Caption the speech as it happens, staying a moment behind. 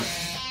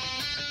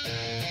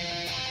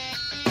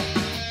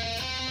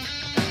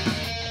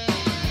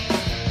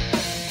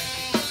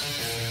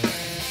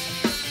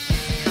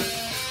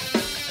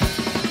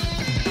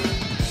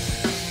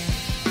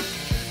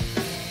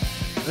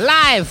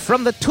Live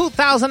from the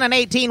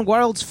 2018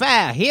 World's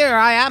Fair, here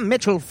I am,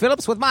 Mitchell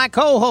Phillips, with my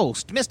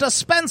co-host, Mr.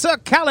 Spencer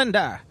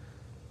Callender.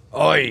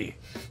 Oi!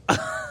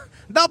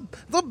 The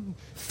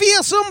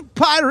fearsome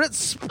pirate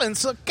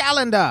Spencer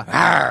Callender.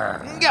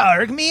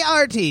 Yarg me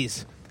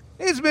arties.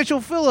 It's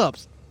Mitchell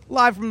Phillips,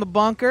 live from the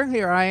bunker.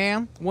 Here I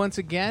am, once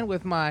again,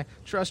 with my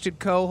trusted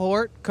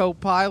cohort,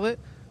 co-pilot,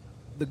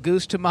 the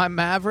goose to my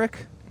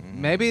maverick.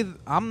 Maybe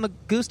I'm the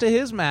goose to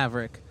his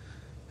maverick.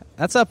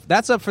 That's up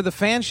for the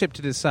fanship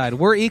to decide.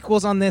 We're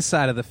equals on this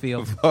side of the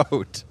field.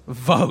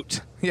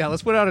 Vote. Yeah,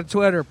 let's put out a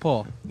Twitter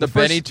poll. The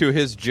Benny to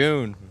his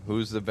June.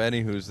 Who's the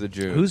Benny? Who's the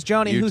June? Who's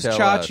Joni? Who's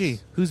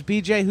Chachi? Who's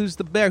BJ? Who's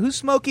the bear? Who's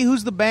Smokey?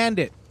 Who's the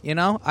bandit? You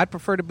know, I'd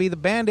prefer to be the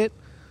bandit,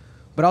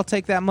 but I'll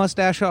take that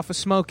mustache off of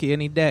Smokey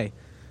any day.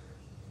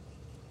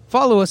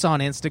 Follow us on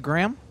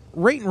Instagram.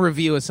 Rate and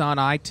review us on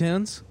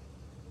iTunes.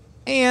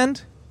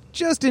 And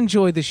just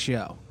enjoy the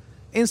show.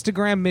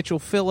 Instagram Mitchell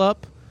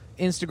Phillip.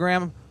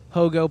 Instagram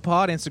Hogo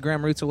Pod.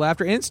 Instagram Roots of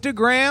Laughter.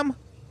 Instagram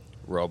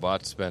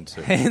Robot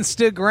Spencer.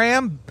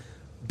 Instagram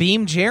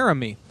Beam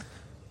Jeremy.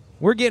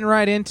 We're getting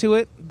right into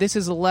it. This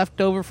is a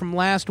leftover from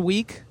last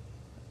week.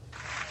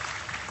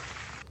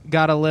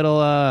 Got a little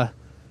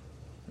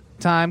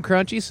time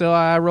crunchy, so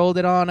I rolled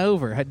it on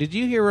over. Did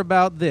you hear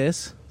about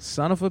this?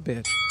 Son of a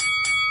bitch.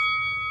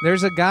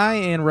 There's a guy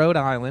in Rhode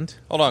Island.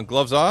 Hold on,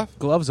 gloves off?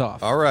 Gloves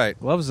off. All right.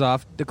 Gloves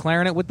off.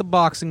 Declaring it with the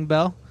boxing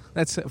bell.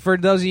 That's for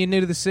those of you new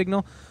to the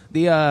signal.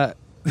 The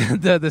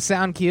the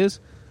sound cues.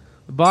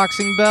 The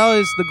boxing bell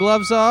is the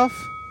gloves off.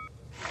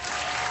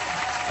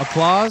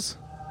 Applause.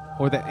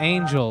 Or the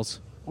angels,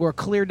 or a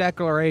clear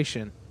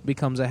declaration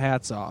becomes a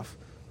hats off.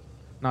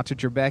 Not to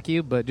Trebek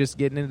you, but just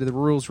getting into the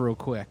rules real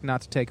quick,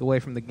 not to take away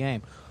from the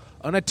game.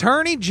 An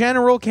attorney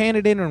general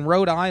candidate in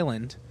Rhode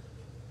Island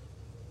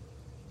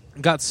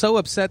got so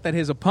upset that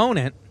his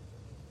opponent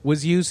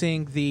was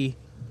using the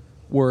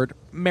word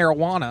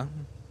marijuana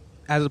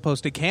as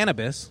opposed to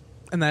cannabis,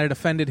 and that it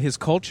offended his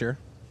culture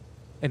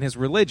and his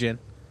religion,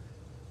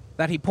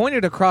 that he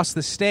pointed across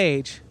the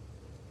stage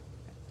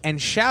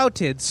and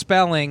shouted,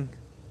 spelling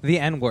the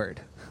N-word.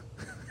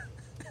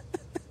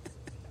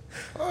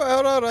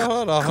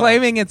 Hold on.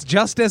 Claiming it's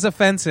just as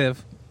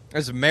offensive.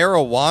 As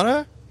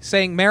marijuana?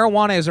 Saying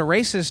marijuana is a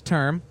racist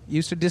term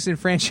used to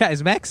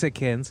disenfranchise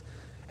Mexicans,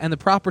 and the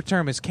proper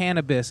term is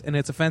cannabis, and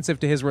it's offensive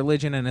to his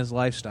religion and his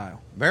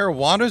lifestyle.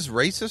 Marijuana's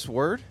racist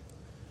word?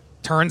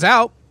 Turns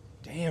out.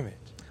 Damn it.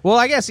 Well,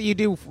 I guess you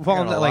do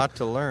fall into a lot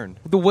to learn.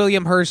 The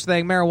William Hearst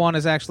thing. Marijuana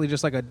is actually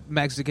just like a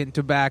Mexican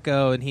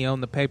tobacco, and he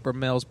owned the paper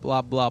mills,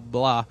 blah, blah,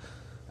 blah.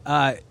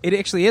 It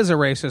actually is a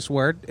racist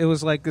word. It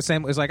was like the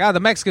same. It was like, the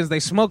Mexicans, they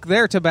smoke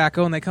their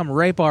tobacco and they come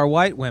rape our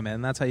white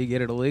women. That's how you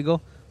get it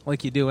illegal.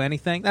 Like you do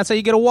anything. That's how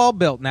you get a wall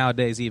built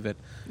nowadays, even.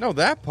 No,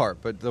 that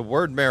part, but the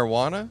word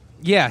marijuana?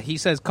 Yeah, he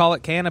says, call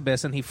it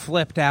cannabis, and he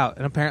flipped out.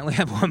 And apparently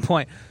at one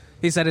point,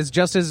 he said, it's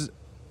just as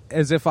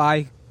if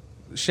I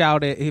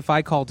shouted, if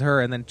I called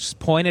her and then just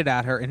pointed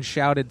at her and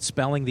shouted,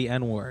 spelling the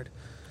N-word.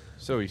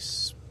 So he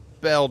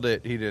spelled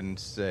it, he didn't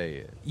say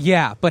it.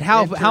 Yeah, but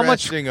how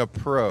much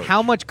approach.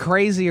 How much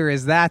crazier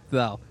is that,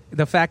 though?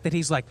 The fact that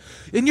he's like,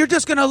 and you're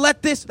just gonna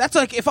let this? That's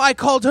like if I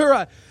called her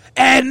a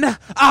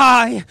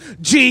N-I-G.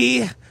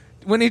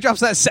 When he drops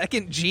that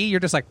second G,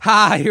 you're just like,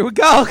 here we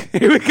go.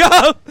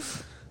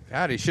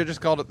 God, he should have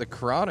just called it the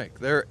Chronic.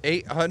 There are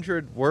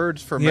 800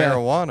 words for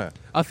marijuana.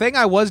 A thing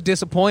I was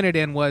disappointed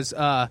in was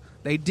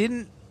they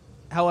didn't,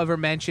 however,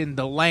 mention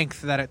the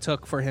length that it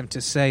took for him to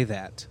say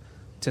that.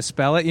 To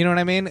spell it, you know what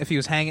I mean? If he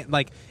was hanging,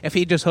 like, if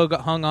he just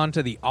hung on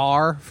to the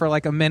R for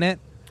like a minute.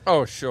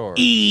 Oh, sure.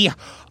 E-R.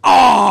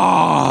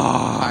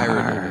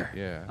 Pirated it,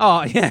 yeah.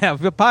 Oh, yeah,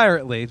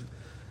 pirately.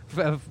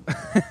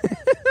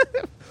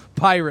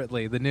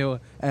 Pirately, the new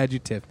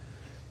adjective.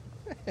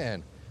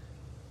 Man.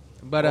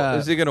 But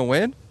is he going to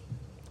win?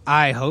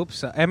 I hope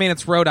so. I mean,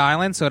 it's Rhode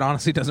Island, so it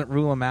honestly doesn't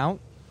rule him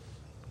out.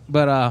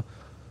 But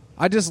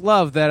I just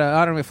love that,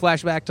 I don't know,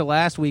 flashback to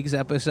last week's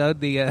episode,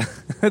 the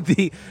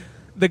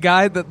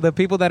guy, the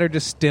people that are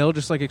just still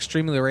just like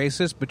extremely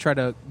racist, but try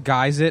to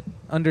guise it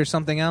under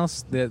something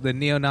else. The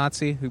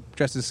neo-Nazi who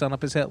dressed his son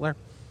up as Hitler.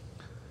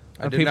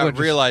 I did not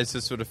realize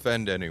this would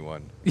offend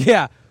anyone.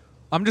 Yeah,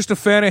 I'm just a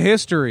fan of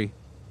history.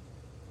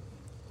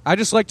 I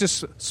just like to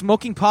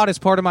smoking pot is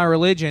part of my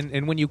religion,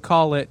 and when you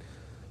call it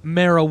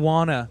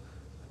marijuana,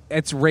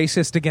 it's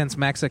racist against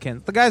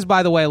Mexicans. The guy's,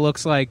 by the way,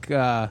 looks like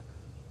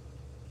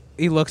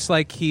he looks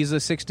like he's a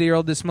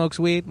 60-year-old that smokes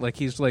weed. Like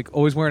he's like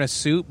always wearing a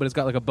suit, but it's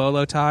got like a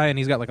bolo tie, and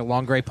he's got like a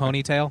long gray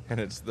ponytail. And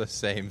it's the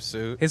same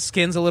suit. His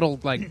skin's a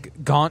little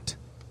like gaunt.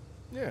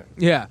 Yeah.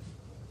 Yeah.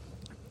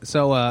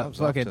 So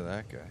fucking to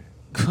that guy.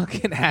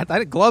 Fucking hat. I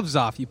had gloves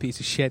off, you piece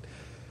of shit.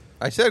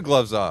 I said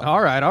gloves off.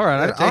 All right.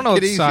 I don't know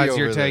what sides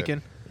you're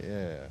taking.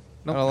 Yeah.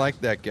 Nope. I don't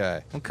like that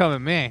guy. Don't come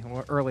at me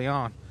early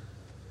on.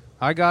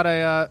 I got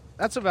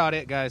that's about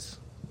it, guys.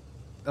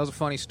 That was a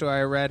funny story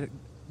I read.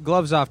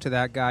 Gloves off to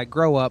that guy.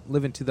 Grow up.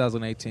 Live in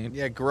 2018.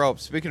 Yeah, grow up.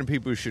 Speaking of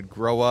people who should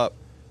grow up,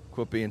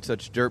 quit being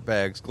such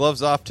dirtbags.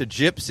 Gloves off to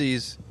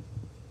gypsies.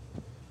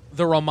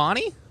 The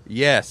Romani?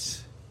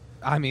 Yes.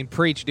 I mean,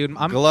 preach, dude.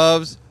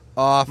 Gloves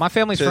off. My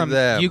family's to from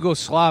them.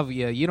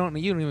 Yugoslavia. You don't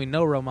even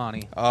know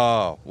Romani.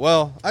 Oh,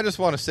 well, I just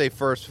want to say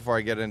first, before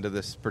I get into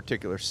this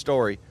particular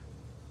story,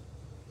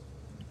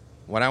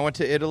 when I went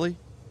to Italy,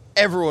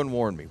 everyone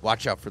warned me,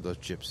 watch out for those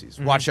gypsies.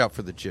 Mm-hmm. Watch out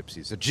for the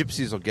gypsies. The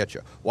gypsies will get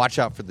you. Watch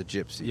out for the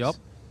gypsies. Yep.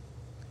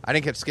 I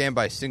didn't get scammed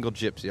by a single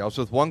gypsy. I was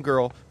with one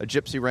girl. A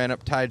gypsy ran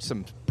up, tied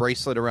some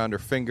bracelet around her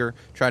finger,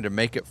 tried to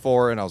make it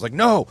for her, and I was like,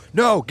 no,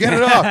 get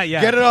it up, Yeah.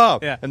 get it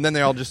up. Yeah. And then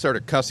they all just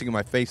started cussing in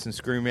my face and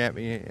screaming at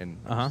me, and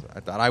I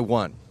thought I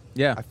won.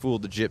 Yeah. I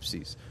fooled the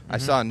gypsies. I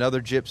saw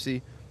another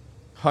gypsy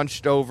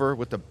hunched over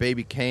with a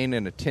baby cane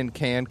and a tin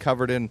can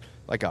covered in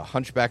like a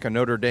Hunchback of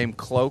Notre Dame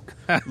cloak.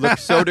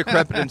 Looked so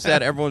decrepit and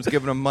sad. Everyone's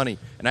giving him money.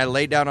 And I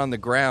laid down on the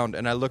ground,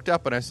 and I looked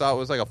up, and I saw it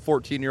was like a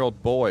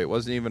 14-year-old boy. It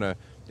wasn't even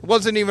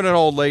an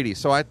old lady.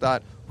 So I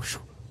thought, whoosh,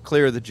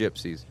 clear the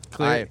gypsies.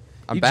 Clear.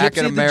 I'm You back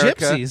in gypsied the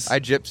America. gypsies. I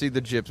gypsied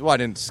the gypsies. Well, I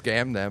didn't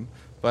scam them,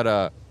 but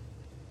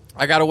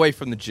I got away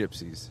from the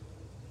gypsies.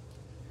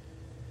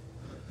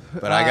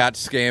 But I got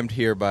scammed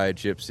here by a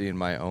gypsy in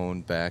my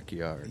own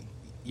backyard.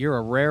 You're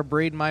a rare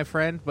breed, my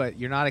friend, but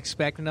you're not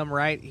expecting them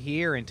right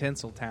here in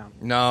Tinseltown.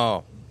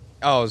 No.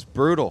 Oh, it was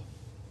brutal.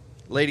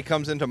 Lady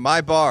comes into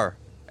my bar,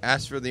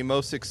 asks for the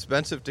most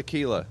expensive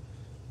tequila.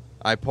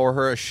 I pour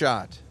her a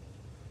shot.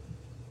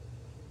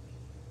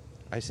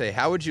 I say,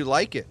 how would you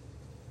like it?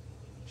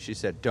 She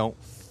said,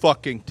 don't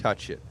fucking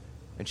touch it.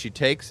 And she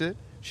takes it.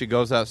 She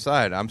goes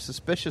outside. I'm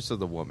suspicious of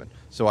the woman.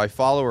 So I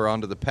follow her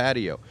onto the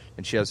patio.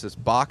 And she has this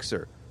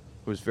boxer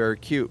who was very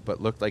cute,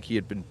 but looked like he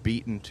had been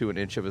beaten to an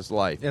inch of his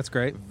life. That's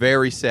great.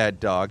 Very sad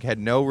dog. Had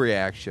no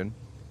reaction.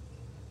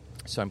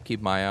 So I'm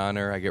keeping my eye on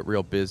her. I get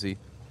real busy.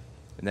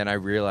 And then I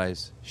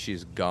realize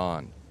she's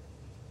gone.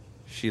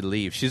 She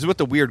leaves. She's with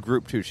a weird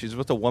group, too. She's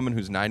with a woman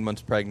who's 9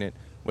 months pregnant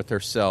with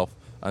herself,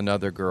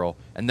 another girl,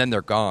 and then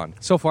they're gone.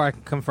 So far, I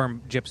can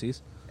confirm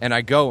gypsies. And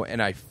I go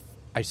and I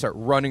start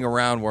running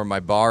around where my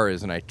bar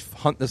is, and I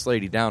hunt this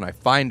lady down. I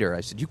find her.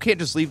 I said, you can't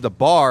just leave the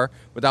bar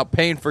without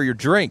paying for your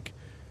drink.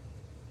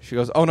 She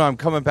goes, oh, no, I'm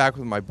coming back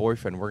with my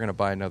boyfriend. We're going to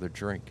buy another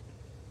drink.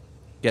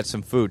 Get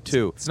some food,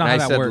 too. It's not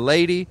and how I that said, works.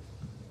 lady,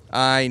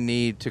 I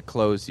need to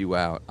close you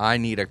out. I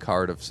need a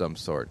card of some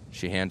sort.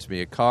 She hands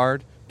me a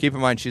card. Keep in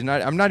mind,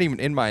 I'm not even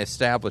in my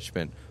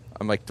establishment.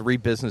 I'm like 3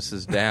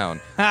 businesses down.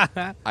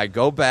 I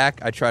go back.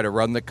 I try to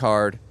run the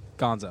card.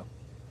 Gonzo.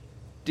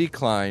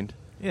 Declined.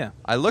 Yeah.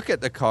 I look at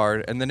the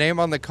card, and the name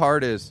on the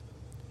card is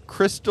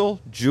Crystal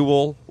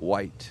Jewel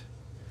White.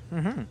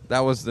 Mm-hmm.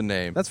 That was the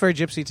name. That's very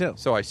gypsy, too.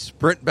 So I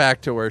sprint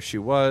back to where she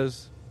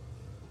was.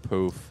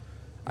 Poof.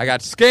 I got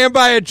scammed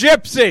by a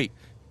gypsy.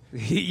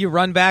 You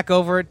run back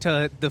over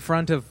to the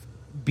front of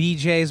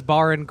BJ's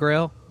Bar and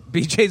Grill,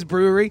 BJ's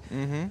Brewery,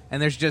 and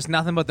there's just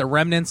nothing but the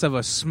remnants of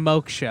a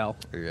smoke shell.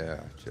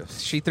 Yeah,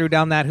 just She threw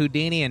down that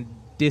Houdini and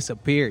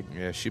disappeared.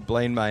 yeah. She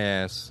blamed my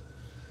ass.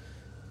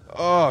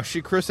 Oh,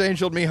 she Chris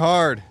Angel'd me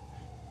hard.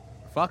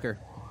 Fuck her.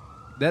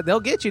 They'll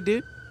get you,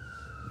 dude.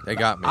 They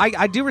got me.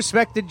 I do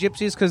respect the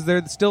gypsies because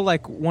they're still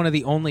like one of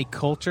the only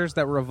cultures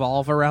that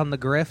revolve around the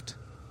grift.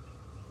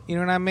 You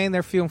know what I mean?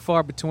 They're few and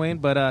far between,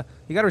 but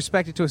you got to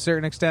respect it to a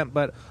certain extent.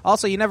 But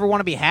also, you never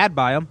want to be had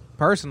by them,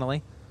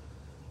 personally.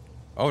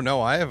 Oh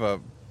no, I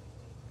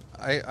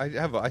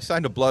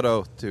signed a blood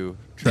oath to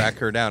track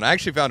her down. I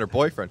actually found her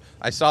boyfriend.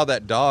 I saw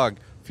that dog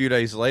a few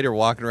days later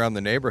walking around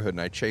the neighborhood,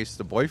 and I chased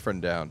the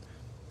boyfriend down.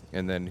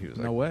 And then he was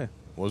like, No way.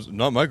 "Was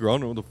not my girl. I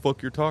don't know what the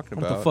fuck you're talking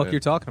What about." the fuck And- you're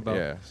talking about?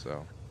 Yeah.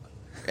 So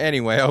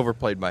anyway, I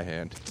overplayed my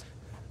hand.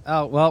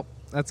 Oh, well,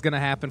 that's going to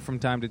happen from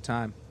time to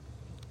time.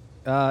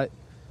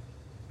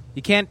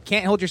 You can't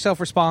hold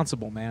yourself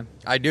responsible, man.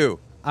 I do.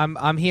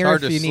 I'm here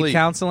hard if to you need sleep.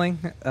 counseling.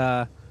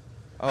 Oh,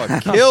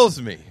 it kills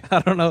me. I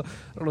don't know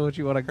what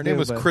you want to do. Her name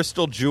was but-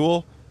 Crystal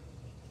Jewel.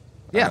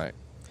 Yeah. All right.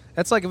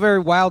 That's like a very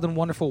wild and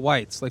wonderful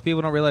whites. Like,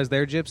 people don't realize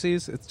they're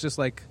gypsies. It's just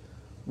like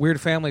weird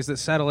families that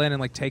settle in and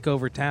like take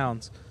over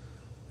towns.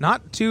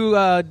 Not too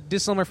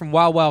dissimilar from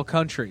Wild Wild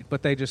Country,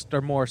 but they just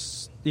are more,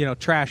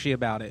 trashy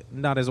about it.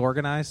 Not as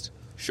organized.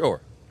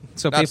 Sure.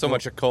 So Not so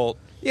much a cult.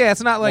 Yeah,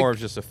 it's not like More of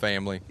just a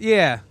family.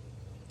 yeah.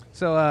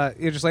 So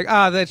you're just like,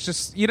 that's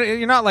just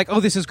you're not like, oh,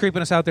 this is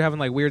creeping us out. They're having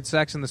like weird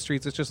sex in the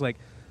streets. It's just like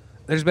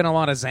there's been a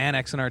lot of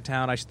Xanax in our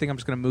town. I think I'm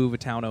just going to move a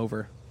town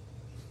over.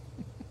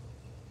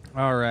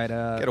 All right.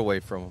 Get away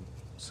from them.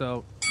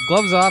 So,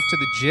 gloves off to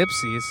the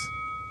gypsies.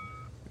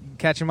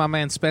 Catching my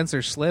man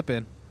Spencer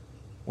slipping.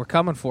 We're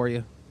coming for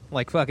you,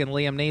 like fucking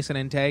Liam Neeson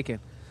in Taken.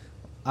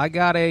 I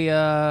got a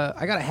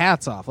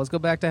hats off. Let's go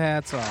back to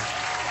hats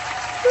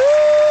off.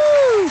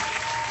 Woo!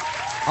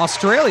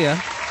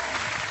 Australia,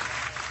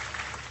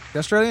 the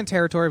Australian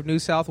territory of New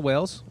South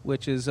Wales,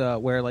 which is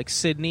where like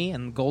Sydney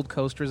and Gold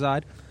Coast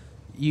reside.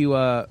 You,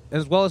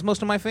 as well as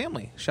most of my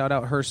family. Shout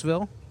out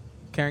Hurstville,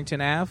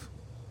 Carrington Ave,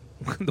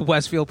 the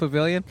Westfield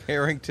Pavilion.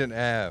 Harrington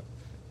Ave.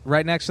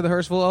 Right next to the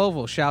Hurstville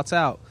Oval. Shouts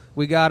out.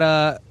 We got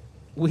a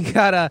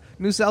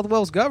New South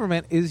Wales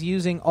government is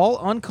using all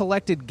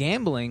uncollected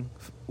gambling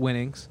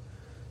winnings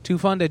to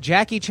fund a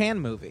Jackie Chan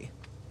movie.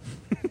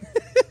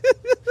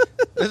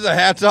 This is a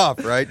hats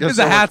off, right? It's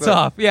a hats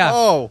off, yeah.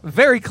 Oh.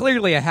 Very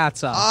clearly a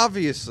hats off.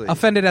 Obviously.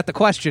 Offended at the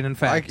question, in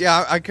fact.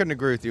 I couldn't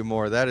agree with you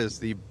more. That is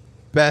the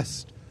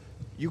best.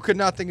 You could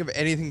not think of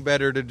anything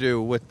better to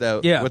do with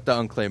the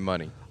unclaimed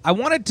money. I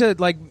wanted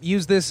to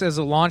use this as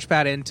a launch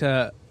pad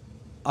into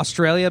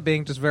Australia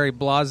being just very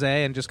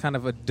blasé and just kind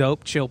of a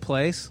dope, chill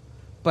place.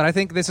 But I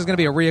think this is going to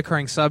be a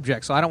reoccurring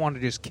subject, so I don't want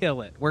to just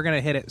kill it. We're going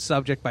to hit it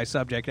subject by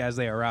subject as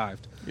they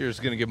arrived. You're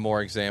just going to give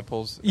more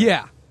examples?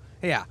 Yeah.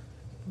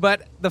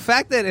 But the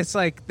fact that it's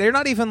they're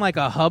not even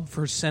a hub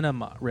for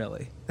cinema,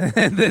 really.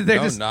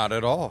 No, not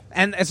at all.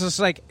 And it's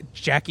just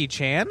Jackie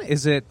Chan?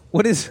 What's the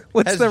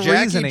reasoning?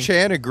 Has Jackie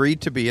Chan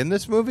agreed to be in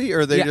this movie,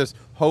 or they just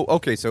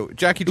okay, so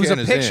Jackie Chan is in.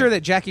 It was a picture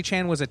that Jackie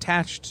Chan was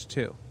attached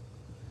to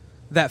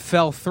that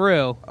fell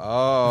through.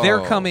 Oh.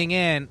 They're coming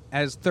in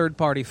as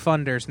third-party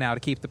funders now to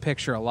keep the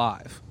picture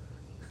alive.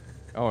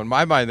 Oh, in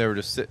my mind, they were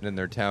just sitting in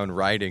their town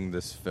writing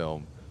this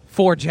film.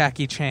 For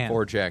Jackie Chan.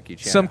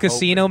 Some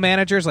casino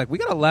managers we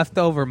got a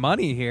leftover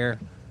money here.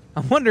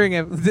 I'm wondering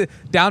if the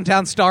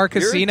Downtown Star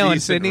Casino in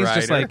Sydney's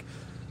writer. just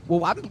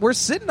we're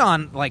sitting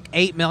on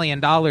 $8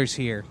 million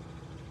here.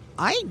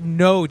 I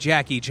know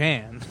Jackie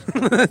Chan.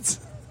 That's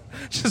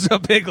just a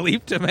big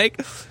leap to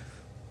make.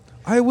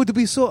 I would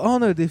be so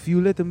honored if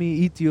you let me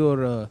eat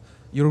your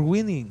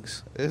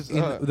winnings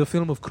in the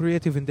film of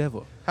creative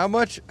endeavor. How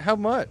much?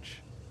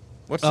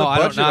 What's the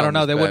budget? I don't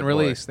know. They wouldn't boy?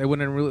 release. They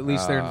wouldn't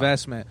release their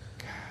investment.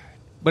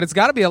 But it's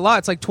got to be a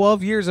lot. It's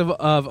 12 years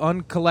of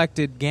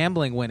uncollected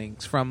gambling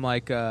winnings from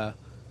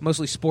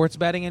mostly sports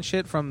betting and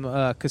shit from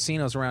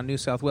casinos around New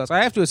South Wales.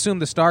 I have to assume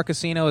the Star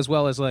Casino as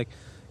well as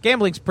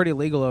gambling's pretty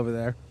legal over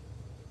there,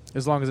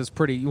 as long as it's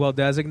pretty well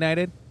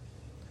designated.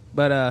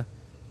 But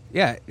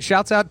yeah,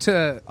 shouts out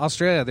to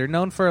Australia. They're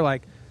known for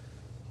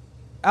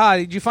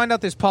did you find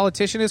out this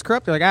politician is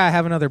corrupt? They're I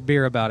have another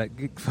beer about it.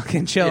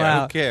 Fucking chill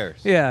out. Who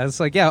cares? Yeah, it's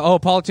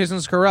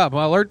politicians corrupt.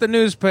 Well, alert the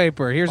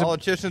newspaper. Here's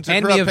politicians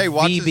are corrupt. Hey,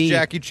 watch this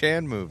Jackie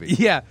Chan movie.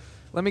 Yeah,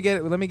 let me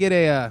get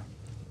a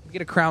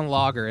Crown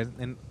Lager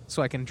and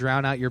so I can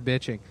drown out your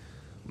bitching.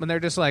 When they're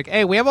just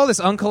hey, we have all this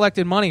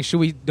uncollected money. Should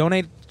we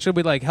donate? Should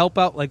we help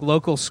out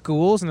local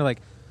schools? And they're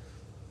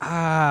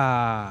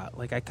I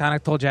kind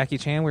of told Jackie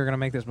Chan we were gonna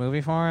make this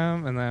movie for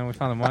him, and then we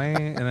found the money,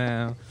 and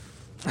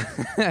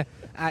then.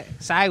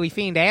 Sorry, we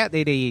found out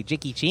that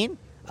Jackie Chan,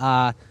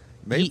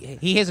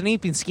 he has an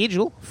open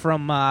schedule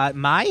from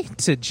May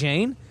to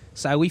June,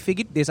 so we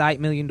figured there's $8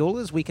 million.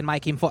 We can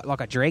make him fight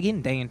like a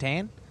dragon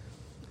downtown.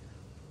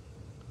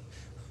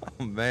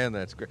 Oh, man,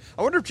 that's great.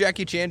 I wonder if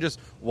Jackie Chan just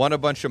won a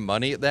bunch of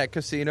money at that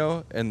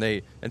casino, and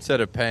they,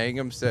 instead of paying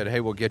him, said, hey,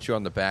 we'll get you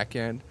on the back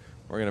end.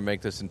 We're going to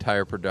make this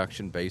entire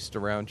production based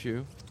around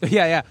you.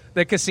 Yeah.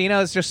 The casino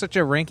is just such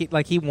a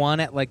rinky. He won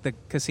at the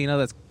casino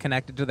that's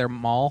connected to their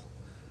mall.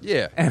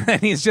 Yeah. And then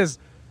they're just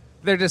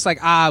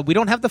we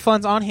don't have the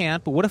funds on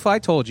hand, but what if I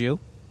told you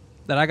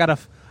that I got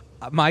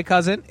my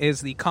cousin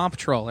is the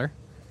comptroller,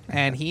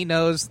 and he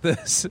knows the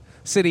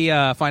city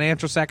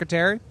financial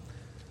secretary.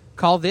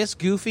 Call this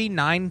goofy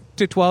 9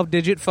 to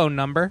 12-digit phone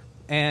number,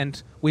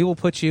 and we will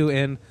put you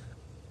in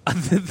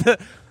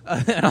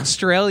an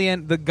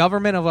Australian, the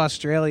government of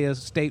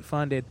Australia's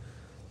state-funded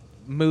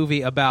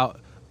movie about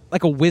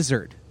a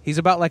wizard. He's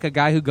about a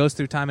guy who goes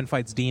through time and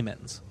fights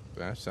demons.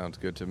 That sounds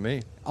good to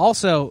me.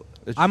 Also,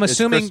 I'm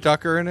assuming Chris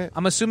Tucker in it.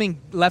 I'm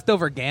assuming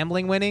leftover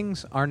gambling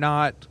winnings are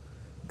not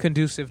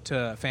conducive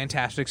to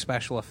fantastic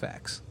special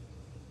effects.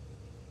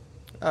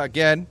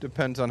 Again,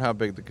 depends on how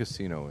big the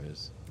casino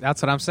is.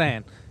 That's what I'm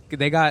saying.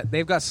 They've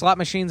got slot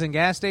machines in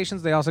gas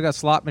stations. They also got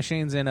slot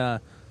machines in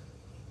a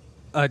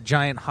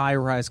giant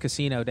high-rise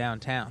casino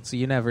downtown. So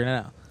you never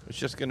know. It's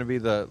just going to be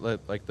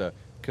the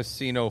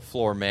casino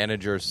floor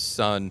manager's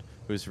son,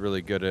 who's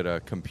really good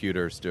at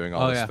computers, doing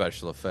all the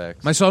special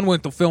effects. My son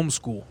went to film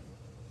school.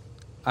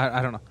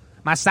 I don't know.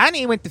 My son,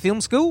 he went to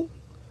film school?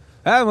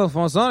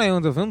 My son, he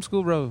went to film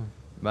school, bro.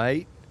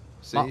 Mate?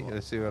 See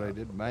what I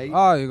did, mate?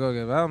 Oh, you go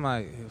get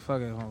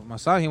my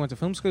son, he went to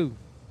film school.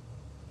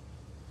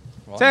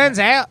 Well, turns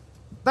out,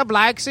 the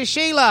bloke's a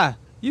Sheila.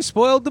 You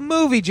spoiled the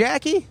movie,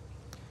 Jackie.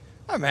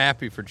 I'm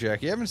happy for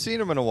Jackie. I haven't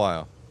seen him in a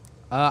while.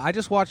 I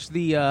just watched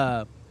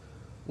the...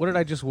 what did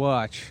I just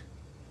watch?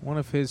 One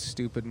of his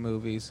stupid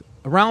movies.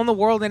 Around the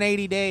World in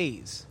 80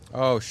 Days.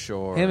 Oh,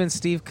 sure. Him and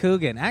Steve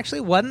Coogan.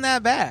 Actually, wasn't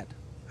that bad.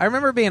 I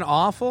remember it being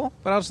awful,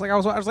 but I was like,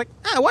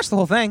 I watched the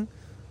whole thing.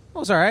 It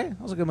was all right. It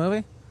was a good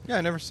movie. Yeah,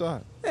 I never saw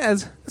it. Yeah,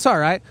 it's all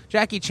right.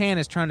 Jackie Chan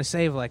is trying to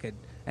save an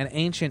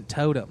ancient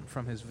totem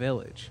from his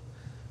village,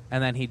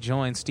 and then he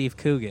joins Steve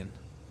Coogan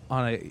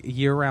on a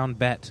year-round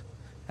bet.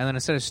 And then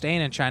instead of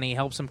staying in China, he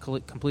helps him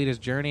complete his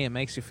journey. It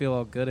makes you feel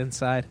all good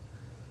inside.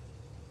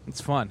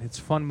 It's fun. It's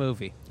a fun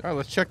movie. All right,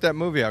 let's check that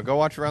movie out. Go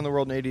watch Around the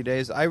World in 80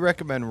 Days. I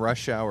recommend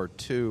Rush Hour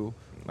 2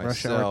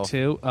 myself. Rush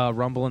Hour 2,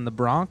 Rumble in the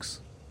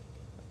Bronx.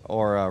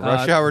 Or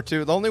Rush Hour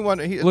 2. The only one...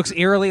 looks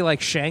eerily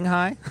like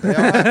Shanghai. They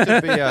all have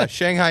to be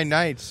Shanghai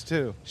Nights,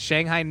 too.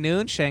 Shanghai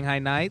Noon, Shanghai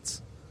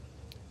Nights.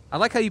 I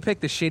like how you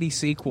picked the shitty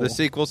sequel. The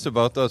sequels to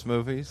both those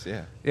movies,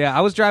 yeah. Yeah,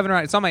 I was driving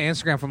around. It's on my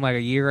Instagram from a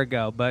year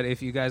ago, but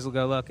if you guys will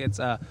go look, it's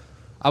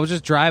I was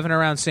just driving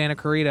around Santa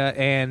Clarita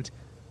and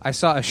I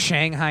saw a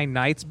Shanghai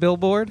Nights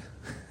billboard.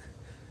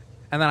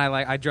 And then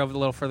I drove a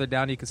little further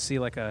down. You could see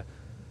like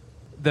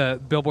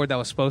the billboard that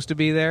was supposed to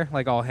be there,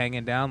 like all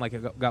hanging down, like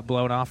it got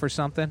blown off or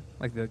something,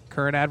 like the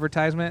current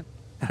advertisement.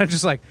 I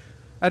just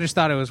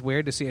thought it was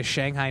weird to see a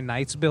Shanghai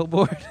Nights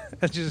billboard.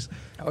 Just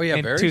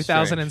in very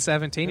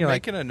 2017. You're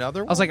making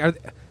another one? I was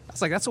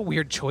like, that's a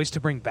weird choice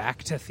to bring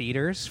back to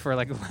theaters for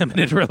like a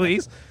limited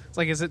release. It's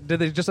like, did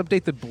they just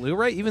update the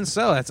Blu-ray? Even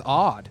so, that's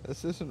odd.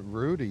 This isn't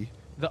Rudy.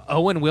 The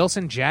Owen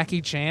Wilson,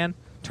 Jackie Chan,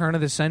 turn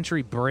of the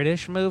century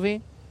British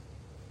movie.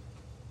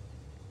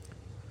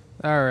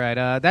 All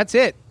right, that's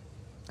it.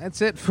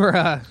 That's it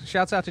for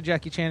shouts out to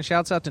Jackie Chan.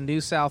 Shouts out to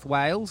New South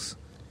Wales.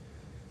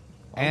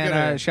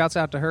 And shouts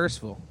out to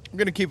Hurstville. I'm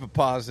going to keep it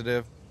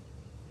positive.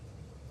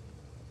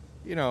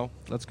 You know.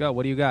 Let's go.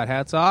 What do you got?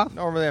 Hats off?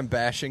 Normally I'm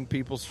bashing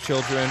people's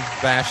children,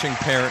 bashing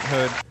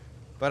parenthood.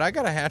 But I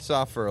got a hats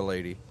off for a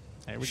lady.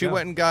 She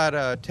went and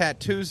got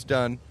tattoos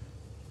done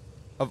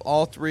of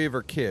all 3 of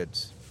her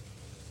kids.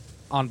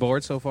 On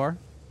board so far?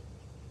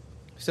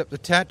 Except the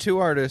tattoo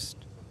artist...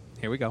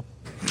 Here we go.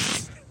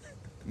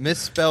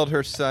 misspelled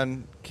her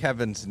son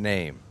Kevin's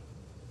name.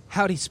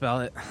 How'd he spell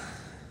it?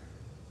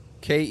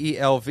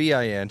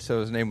 Kelvin,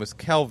 so his name was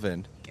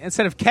Kelvin.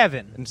 Instead of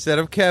Kevin. Instead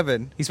of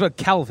Kevin. He spelled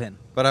Kelvin.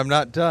 But I'm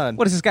not done.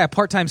 What is this guy, a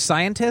part-time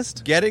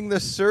scientist? Getting the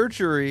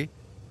surgery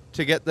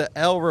to get the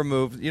L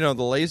removed, you know,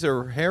 the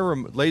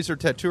laser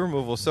tattoo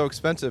removal is so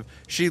expensive,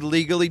 she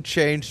legally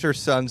changed her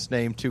son's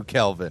name to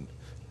Kelvin.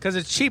 Because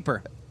it's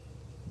cheaper.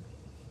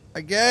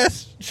 I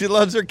guess. She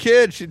loves her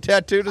kid. She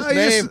tattooed his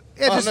name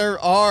on her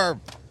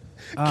arm.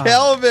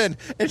 Kelvin.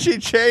 And she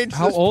changed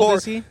How old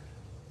is he?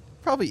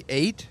 Probably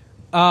 8.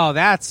 Oh,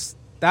 that's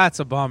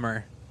a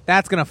bummer.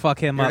 That's going to fuck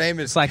him up. Her name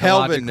is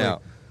psychologically. Kelvin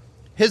now.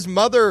 His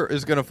mother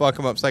is going to fuck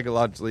him up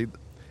psychologically.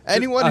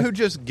 Anyone who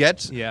just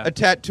gets a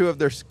tattoo of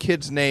their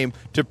kid's name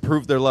to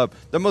prove their love.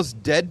 The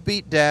most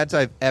deadbeat dads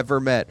I've ever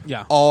met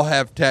all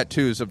have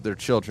tattoos of their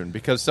children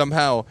because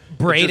somehow...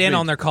 Braden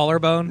on their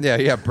collarbone?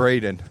 Yeah,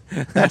 Braden.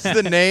 That's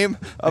the name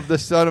of the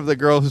son of the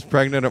girl who's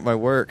pregnant at my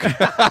work.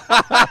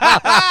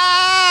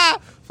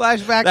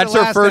 Flashback That's to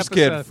her last first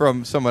episode. kid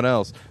from someone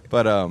else.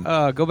 But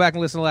go back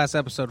and listen to the last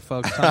episode,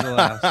 folks. Tons of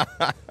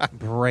laughs.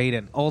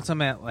 Braden.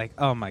 Ultimate, like,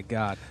 oh my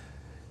God.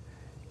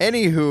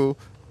 Anywho...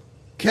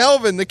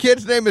 Kelvin, the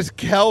kid's name is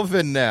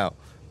Kelvin now.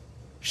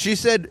 She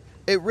said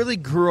it really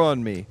grew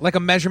on me. Like a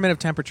measurement of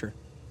temperature.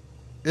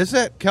 Is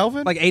that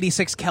Kelvin? Like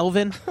 86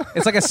 Kelvin?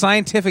 It's like a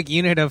scientific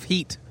unit of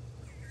heat.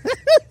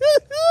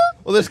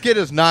 Well, this kid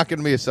is not going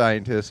to be a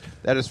scientist.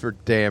 That is for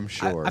damn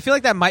sure. I feel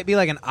like that might be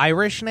like an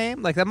Irish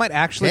name. Like that might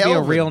actually be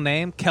a real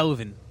name.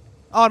 Kelvin.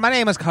 Oh, my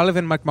name is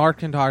Kelvin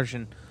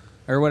McMarkintarshan.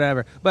 Or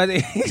whatever. But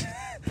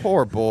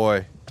poor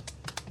boy.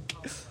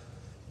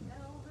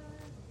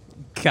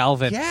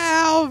 Calvin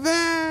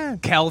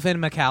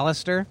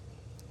McAllister.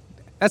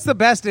 That's the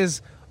best.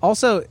 Is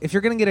also, if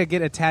you're going to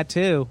get a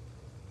tattoo,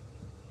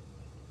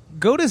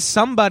 go to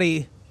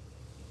somebody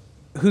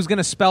who's going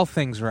to spell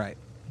things right.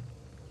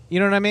 You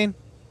know what I mean?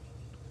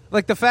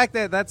 Like the fact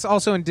that that's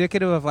also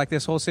indicative of like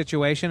this whole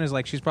situation is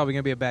like she's probably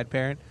going to be a bad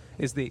parent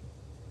is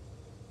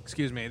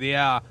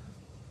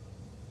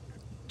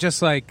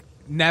just like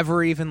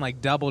never even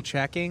like double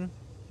checking.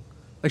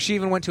 Like, she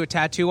even went to a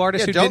tattoo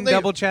artist who didn't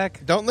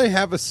double-check. Don't they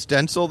have a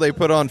stencil they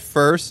put on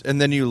first,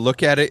 and then you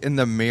look at it in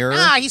the mirror?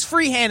 He's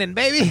freehanding,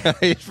 baby.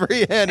 He's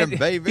freehanding,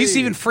 baby. He's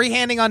even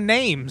freehanding on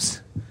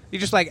names. You're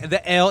just like,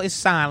 the L is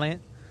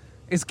silent.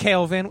 It's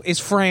Kelvin.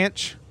 It's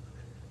French.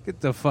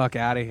 Get the fuck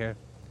out of here.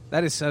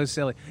 That is so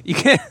silly.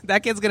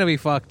 That kid's going to be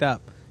fucked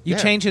up. You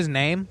change his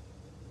name?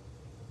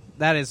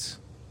 That's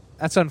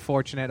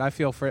unfortunate. I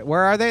feel for it.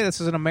 Where are they? This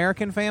is an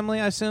American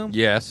family, I assume?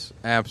 Yes,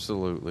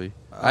 absolutely.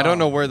 I don't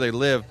know where they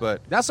live,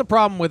 but... That's the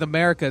problem with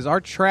America is our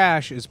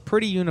trash is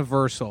pretty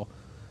universal.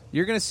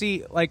 You're going to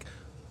see, like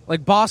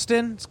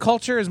Boston's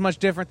culture is much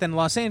different than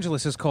Los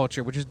Angeles'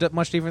 culture, which is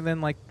much different than,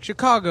 like,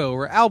 Chicago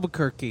or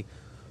Albuquerque.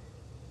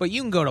 But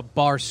you can go to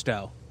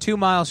Barstow, 2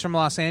 miles from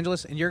Los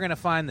Angeles, and you're going to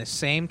find the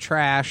same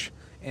trash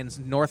in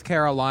North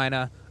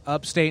Carolina,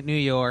 upstate New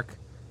York,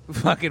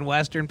 fucking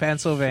western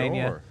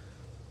Pennsylvania.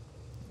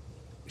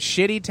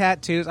 Sure. Shitty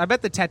tattoos. I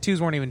bet the tattoos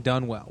weren't even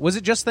done well. Was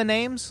it just the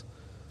names?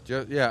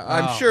 Yeah,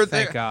 I'm sure.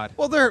 Thank God.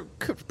 Well, there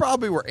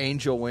probably were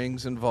angel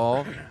wings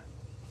involved.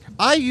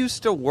 I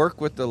used to work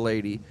with the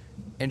lady,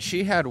 and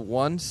she had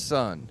one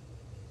son.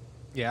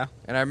 Yeah.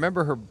 And I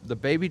remember the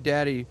baby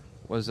daddy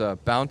was a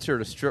bouncer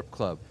at a strip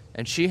club,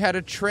 and she had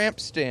a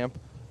tramp stamp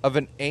of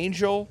an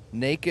angel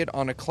naked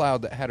on a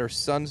cloud that had her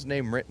son's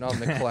name written on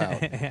the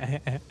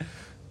cloud.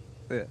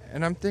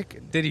 And I'm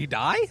thinking... Did he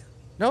die?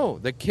 No,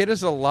 the kid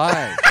is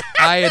alive.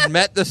 I had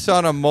met the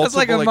son on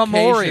multiple occasions. That's like a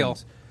memorial.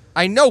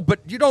 I know,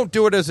 but you don't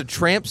do it as a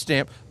tramp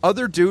stamp.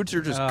 Other dudes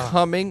are just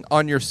coming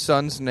on your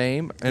son's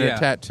name and a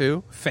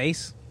tattoo.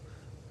 Face.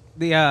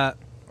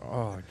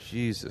 Oh,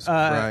 Jesus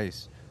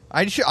Christ.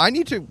 I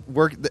need to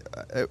work.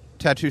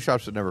 Tattoo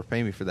shops would never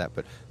pay me for that,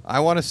 but I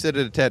want to sit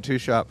at a tattoo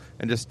shop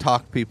and just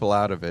talk people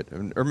out of it,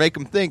 or make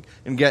them think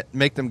and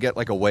make them get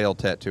like a whale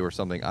tattoo or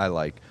something I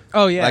like.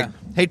 Oh yeah. Like,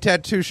 hey,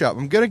 tattoo shop,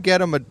 I'm gonna get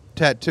them a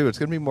tattoo. It's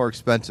gonna be more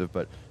expensive,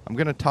 but I'm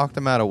gonna talk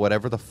them out of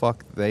whatever the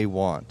fuck they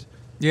want.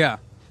 Yeah,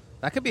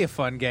 that could be a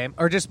fun game,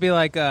 or just be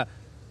like, no,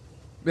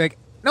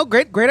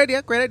 great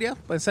idea.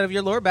 But instead of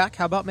your lower back,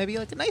 how about maybe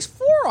like a nice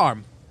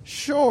forearm?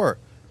 Sure.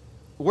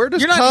 Where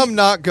does cum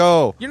not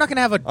go? You're not going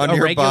to have on a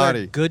your regular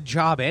body. good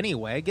job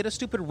anyway. Get a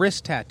stupid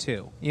wrist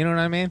tattoo. You know what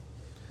I mean?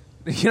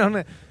 You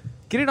know,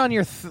 get it on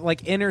your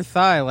inner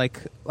thigh, like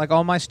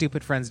all my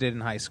stupid friends did in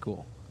high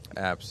school.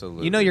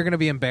 Absolutely. You know you're going to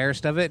be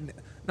embarrassed of it.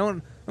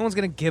 No one's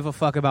going to give a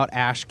fuck about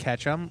Ash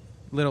Ketchum.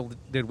 Little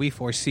did we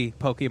foresee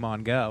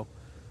Pokemon Go.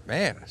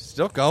 Man,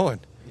 still going.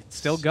 It's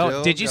still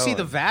going. Did you see going.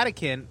 the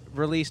Vatican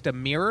released a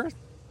mirror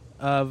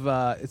of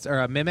or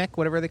a mimic,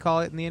 whatever they call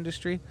it in the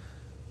industry?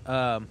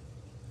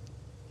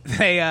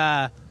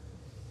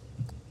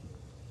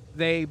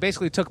 They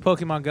basically took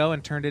Pokemon Go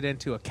and turned it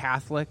into a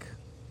Catholic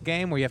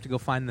game where you have to go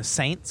find the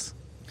saints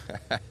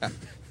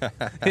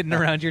hidden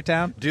around your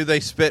town. Do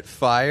they spit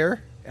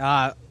fire?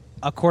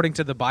 According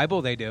to the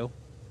Bible, they do.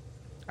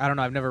 I don't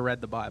know. I've never read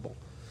the Bible.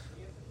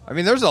 I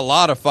mean, there's a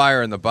lot of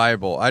fire in the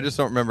Bible. I just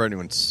don't remember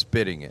anyone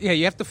spitting it. Yeah,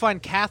 you have to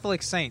find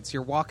Catholic saints.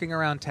 You're walking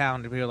around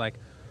town and you're like,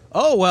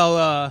 oh,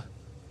 well,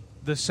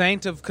 the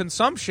saint of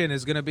consumption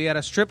is going to be at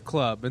a strip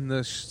club, and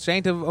the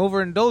saint of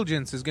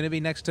overindulgence is going to be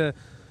next to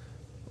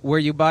where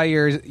you buy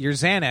your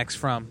Xanax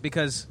from,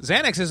 because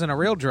Xanax isn't a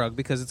real drug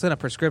because it's in a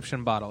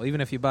prescription bottle, even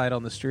if you buy it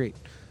on the street.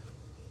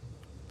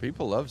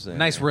 People love Xanax.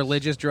 Nice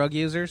religious drug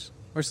users.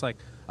 We're just like,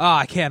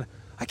 I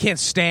can't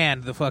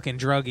stand the fucking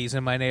druggies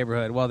in my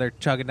neighborhood while they're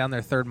chugging down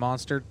their third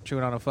Monster,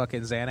 chewing on a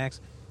fucking Xanax.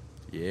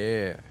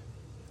 Yeah.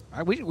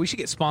 We should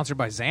get sponsored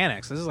by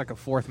Xanax. This is like a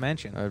fourth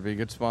mention. That'd be a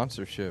good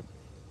sponsorship.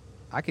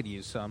 I could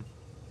use some.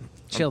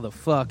 Chill the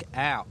fuck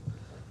out.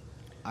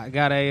 I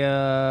got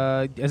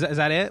a... Is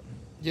that it?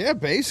 Yeah,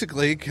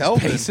 basically,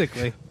 Kelvin.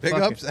 Basically. Big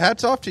ups.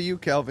 Hats off to you,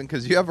 Kelvin,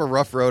 because you have a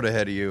rough road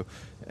ahead of you.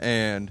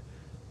 And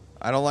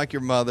I don't like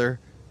your mother.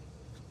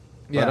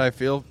 Yeah. But I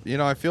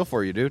feel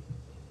for you, dude.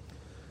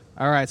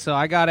 All right, so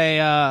I got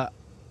a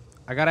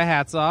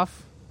hats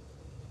off.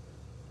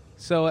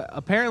 So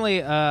apparently,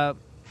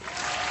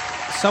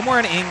 somewhere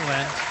in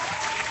England,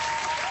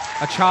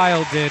 a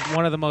child did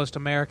one of the most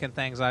American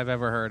things I've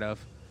ever heard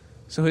of.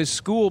 So his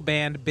school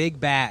banned big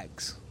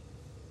bags.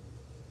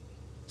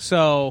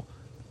 So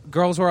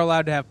girls were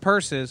allowed to have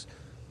purses,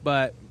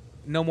 but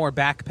no more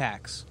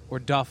backpacks or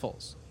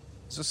duffels.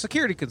 It's a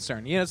security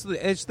concern. You know,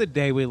 it's the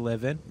day we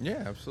live in.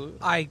 Yeah, absolutely.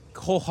 I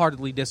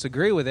wholeheartedly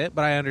disagree with it,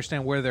 but I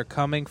understand where they're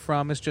coming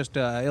from. It's just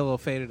an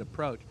ill-fated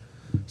approach.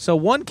 So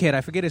one kid,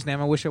 I forget his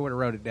name, I wish I would have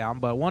wrote it down,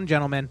 but one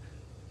gentleman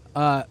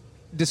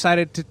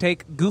decided to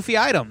take goofy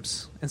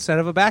items instead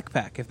of a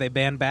backpack. If they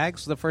banned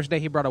bags, the first day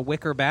he brought a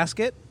wicker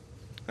basket.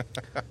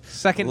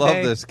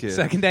 This kid.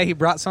 Second day he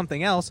brought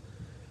something else.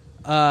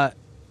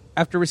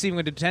 After receiving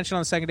a detention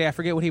on the second day, I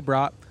forget what he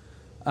brought.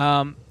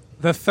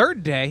 The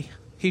third day,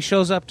 he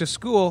shows up to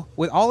school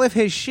with all of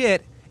his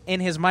shit in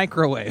his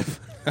microwave.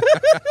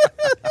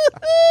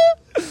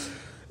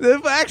 The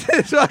fact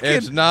that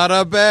it's not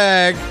a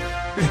bag.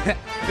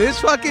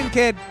 This fucking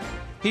kid,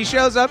 he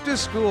shows up to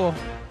school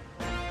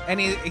and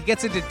he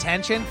gets a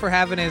detention for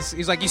having his.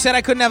 He's like, you said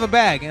I couldn't have a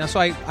bag, so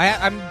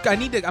I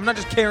need to. I'm not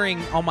just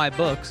carrying all my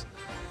books.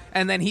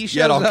 And then he shows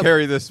Yet I'll up.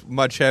 carry this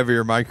much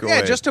heavier microwave.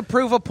 Yeah, just to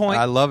prove a point.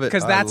 I love it.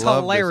 Because that's I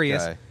love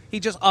hilarious. this guy. He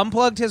just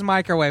unplugged his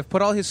microwave,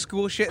 put all his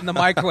school shit in the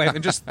microwave,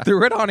 and just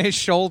threw it on his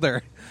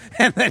shoulder,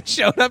 and then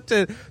showed up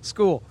to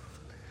school.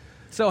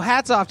 So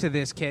hats off to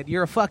this kid.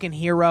 You're a fucking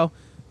hero.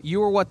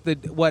 You are what the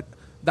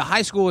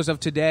high schoolers of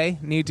today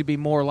need to be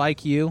more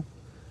like you,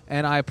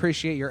 and I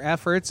appreciate your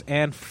efforts.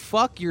 And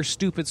fuck your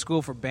stupid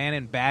school for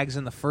banning bags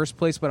in the first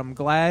place, but I'm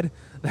glad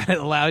that it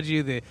allowed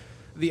you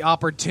the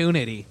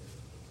opportunity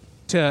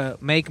to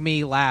make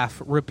me laugh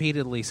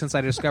repeatedly since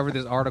I discovered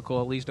this article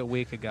at least a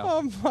week ago.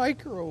 A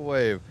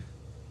microwave.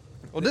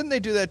 Well, didn't they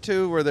do that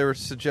too, where they were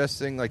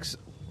suggesting like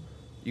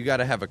you got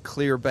to have a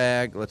clear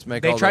bag? Let's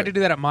make. They tried to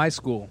do that at my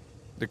school.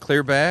 The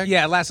clear bag.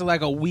 Yeah, it lasted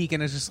like a week,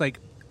 and it's just like,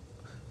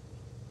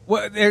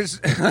 what? There's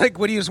like,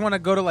 what do you just want to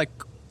go to like?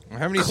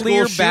 How many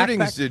clear school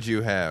shootings backpack? did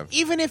you have?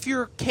 Even if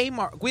you're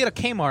Kmart, we had a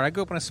Kmart. I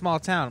grew up in a small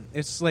town.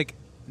 It's like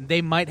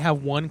they might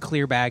have one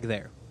clear bag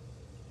there.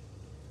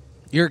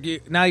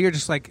 Now you're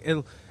just like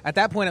at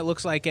that point it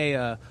looks like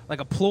a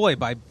ploy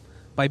by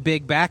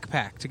Big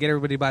Backpack to get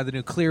everybody to buy the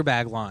new clear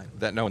bag line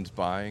that no one's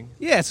buying.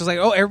 Yeah, so it's like,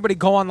 oh, everybody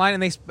go online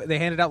and they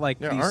handed out like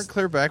yeah, these... aren't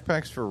clear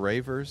backpacks for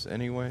ravers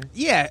anyway?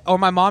 Yeah, or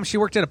my mom, she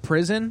worked at a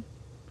prison,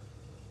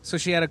 so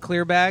she had a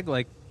clear bag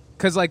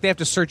because like they have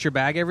to search your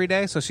bag every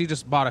day, so she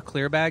just bought a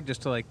clear bag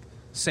just to like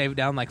save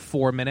down like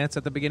 4 minutes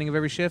at the beginning of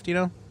every shift, you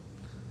know.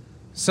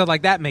 So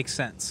like that makes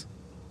sense,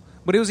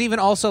 but it was even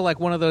also like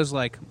one of those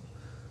like.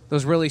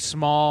 Those really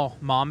small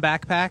mom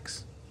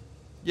backpacks.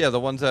 Yeah, the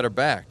ones that are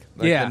back.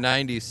 Like Yeah. the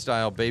 90s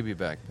style baby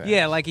backpack.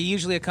 Yeah, like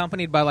usually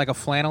accompanied by like a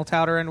flannel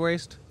tout around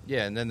waist.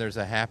 Yeah, and then there's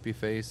a happy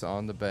face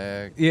on the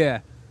bag. Yeah,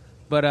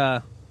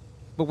 but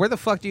where the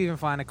fuck do you even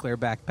find a clear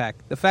backpack?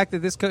 The fact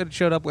that this kid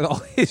showed up with all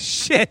his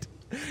shit.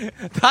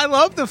 I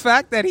love the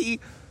fact that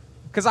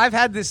because I've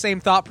had this same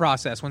thought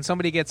process when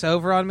somebody gets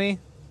over on me,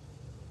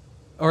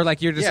 or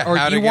like you're just, Yeah, or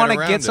how to you get want to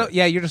around get so, it.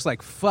 yeah, you're just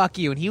like fuck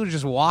you, and he was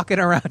just walking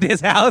around his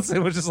house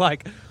and was just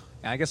like,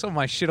 I guess some of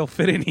my shit'll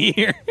fit in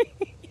here.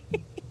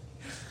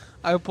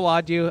 I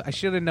applaud you. I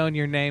should have known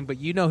your name, but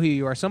you know who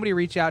you are. Somebody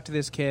reach out to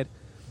this kid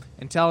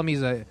and tell him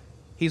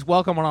he's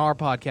welcome on our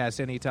podcast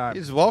anytime.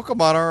 He's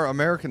welcome on our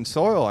American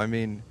soil. I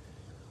mean,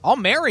 I'll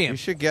marry him you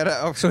should get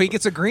it. so he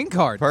gets a green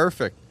card.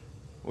 Perfect.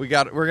 We're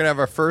gonna have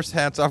our first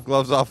hats off,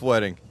 gloves off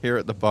wedding here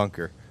at the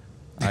bunker.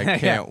 I Yeah.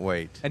 can't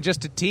wait. And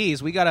just to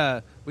tease, we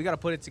gotta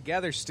put it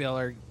together still,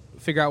 or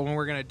figure out when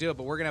we're gonna do it.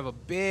 But we're gonna have a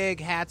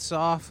big hats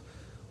off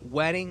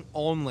wedding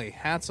only,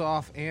 hats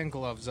off and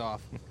gloves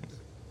off.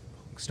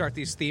 Start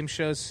these theme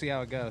shows, see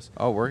how it goes.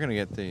 Oh, we're gonna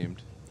get themed.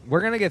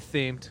 We're gonna get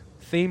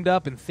themed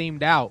up and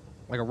themed out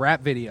like a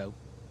rap video.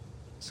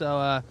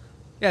 So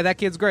yeah, that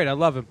kid's great. I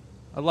love him.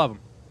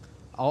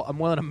 I'm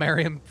willing to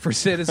marry him for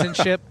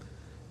citizenship.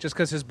 Just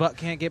because his butt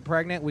can't get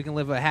pregnant, we can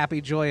live a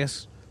happy,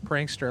 joyous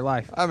prankster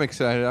life. I'm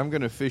excited. I'm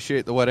gonna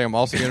officiate the wedding. I'm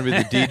also gonna be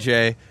the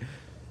DJ,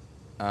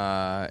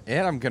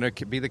 and I'm gonna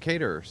be the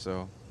caterer.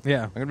 So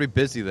Yeah, I'm gonna be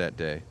busy that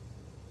day.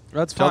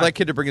 that's Tell fine. that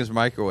kid to bring his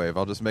microwave.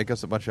 I'll just make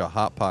us a bunch of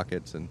hot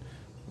pockets, and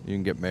you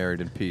can get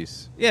married in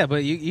peace. Yeah,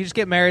 but you just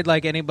get married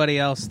like anybody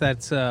else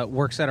that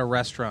works at a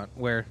restaurant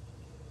where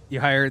you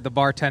hire the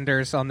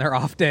bartenders on their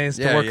off days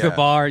to Yeah, work the yeah.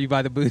 bar. You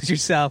buy the booze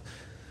yourself.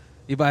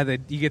 You get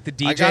the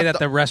DJ got that the-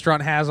 the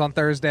restaurant has on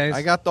Thursdays.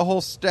 I got the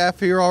whole staff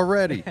here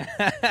already.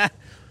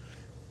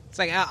 It's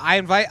like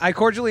I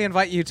cordially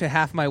invite you to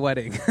half my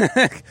wedding.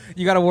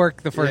 You got to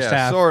work the first yeah,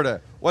 half.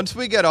 sorta. Once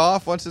we get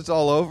off, once it's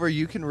all over,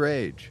 you can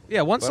rage.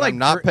 Yeah, once But like I'm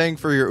not paying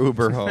for your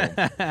Uber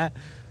home.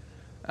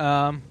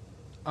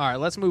 All right,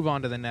 let's move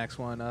on to the next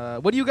one.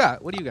 What do you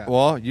got?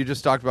 Well, you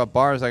just talked about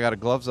bars. I got a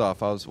gloves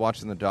off. I was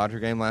watching the Dodger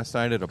game last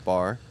night at a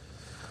bar.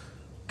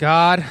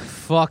 God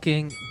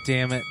fucking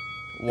damn it!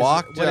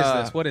 Walked. What is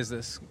this? What is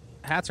this?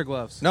 Hats or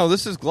gloves? No,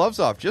 this is gloves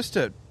off. Just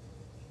a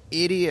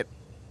idiot,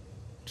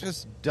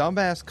 just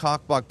dumbass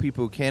cockblock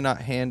people who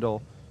cannot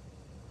handle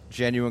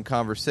genuine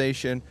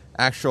conversation,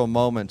 actual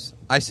moments.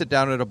 I sit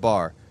down at a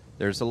bar.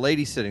 There's a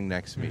lady sitting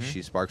next to me. Mhm.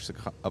 She sparks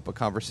up a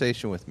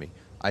conversation with me.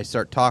 I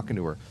start talking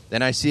to her.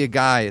 Then I see a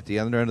guy at the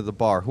other end of the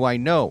bar who I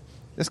know.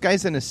 This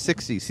guy's in his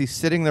 60s. He's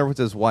sitting there with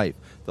his wife.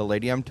 The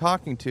lady I'm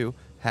talking to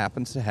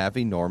happens to have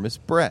enormous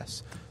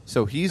breasts.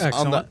 So he's on the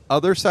Excellent.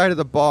 other side of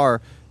the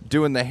bar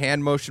doing the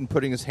hand motion,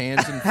 putting his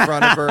hands in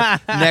front of her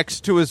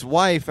next to his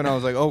wife. And I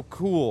was like, oh,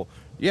 cool.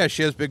 Yeah,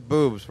 she has big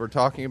boobs. We're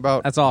talking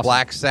about That's awesome.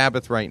 Black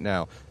Sabbath right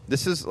now.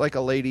 This is like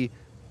a lady,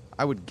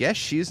 I would guess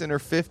she's in her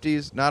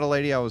 50s. Not a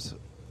lady I was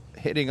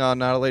hitting on,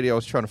 not a lady I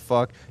was trying to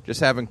fuck. Just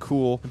having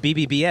cool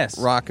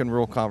BBBS. rock and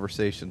roll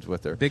conversations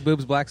with her. Big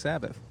boobs, Black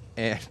Sabbath.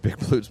 And Big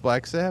Blues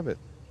Black Sabbath.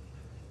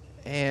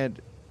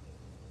 And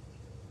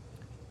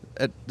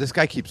this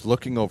guy keeps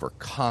looking over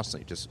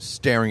constantly, just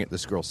staring at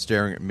this girl,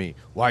 staring at me.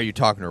 Why are you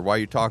talking to her? Why are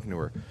you talking to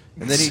her?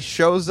 And then he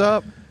shows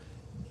up,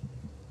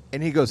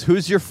 and he goes,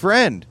 who's your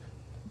friend?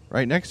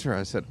 Right next to her.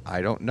 I said,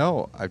 I don't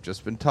know. I've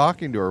just been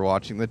talking to her,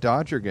 watching the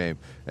Dodger game.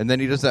 And then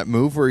he does that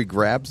move where he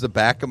grabs the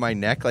back of my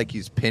neck like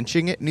he's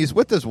pinching it, and he's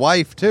with his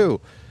wife,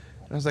 too.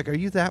 And I was like, are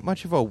you that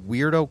much of a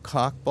weirdo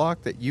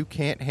cockblock that you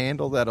can't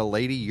handle that a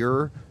lady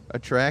you're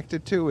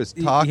attracted to is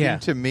talking Yeah.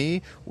 to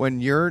me when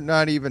you're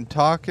not even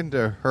talking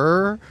to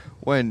her?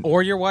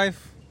 Or your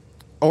wife?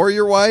 Or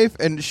your wife,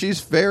 and she's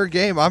fair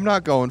game. I'm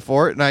not going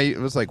for it. And I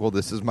was like, well,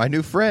 this is my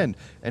new friend.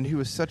 And he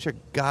was such a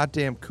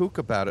goddamn kook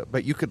about it.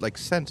 But you could, like,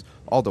 sense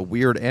all the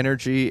weird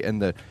energy and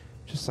the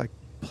just, like,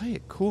 play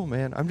it cool,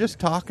 man. I'm just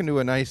talking to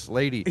a nice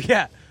lady.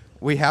 Yeah.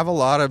 We have a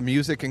lot of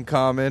music in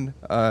common.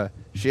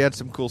 She had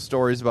some cool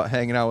stories about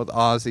hanging out with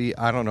Ozzy.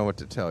 I don't know what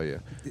to tell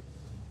you.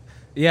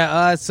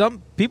 Yeah,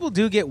 some people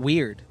do get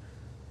weird.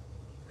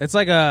 It's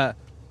like I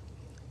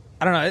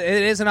don't know. It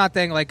is an odd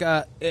thing. Like,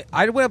 I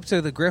went up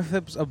to the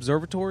Griffith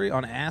Observatory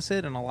on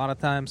acid, and a lot of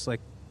times,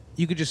 like,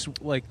 you could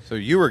just like So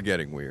you were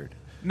getting weird.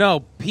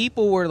 no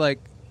people were like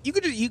you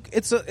could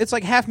just it's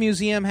like half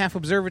museum, half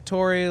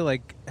observatory,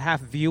 like half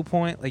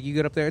viewpoint. Like you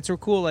get up there, it's a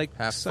cool like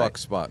Half site. fuck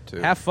spot, too.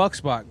 half fuck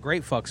spot,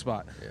 great fuck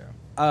spot.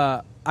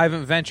 Yeah. I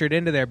haven't ventured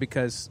into there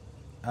because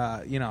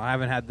I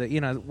haven't had the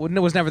it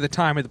was never the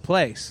time or the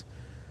place.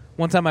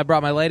 One time I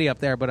brought my lady up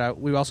there, but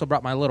we also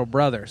brought my little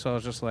brother, so I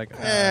was just like,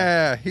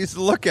 Yeah, he's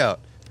the lookout.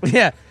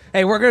 yeah,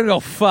 hey, we're gonna go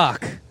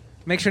fuck.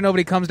 Make sure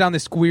nobody comes down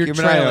this weird Keep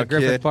an eye trail out, at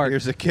Griffith kid. Park.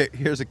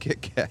 Here's a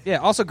Kit Kat. Yeah,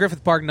 also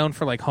Griffith Park known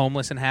for like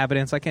homeless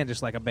inhabitants. I can't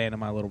just like abandon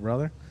my little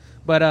brother.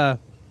 But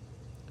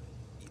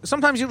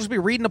sometimes you'll just be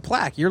reading a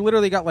plaque. You're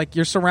literally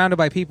you're surrounded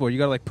by people. You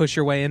got to like push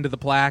your way into the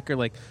plaque or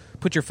like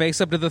put your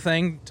face up to the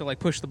thing to like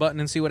push the button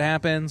and see what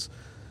happens,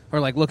 or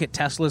like look at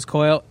Tesla's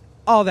coil.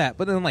 all that.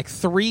 But then like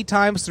 3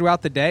 times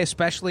throughout the day,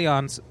 especially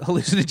on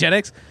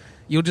hallucinogenics,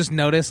 you'll just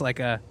notice like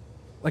an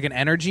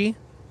energy.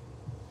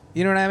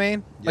 You know what I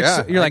mean? Like, Yeah,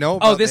 so you're I like, know oh,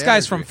 about this the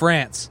guy's energy. from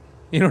France.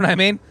 You know what I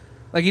mean?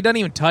 Like he doesn't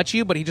even touch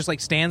you, but he just like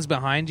stands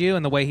behind you,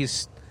 and the way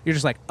you're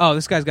just like, oh,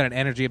 this guy's got an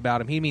energy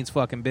about him. He means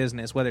fucking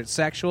business, whether it's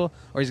sexual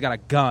or he's got a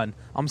gun.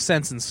 I'm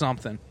sensing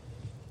something.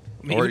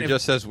 I mean, Or even he if-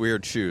 just has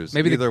weird shoes.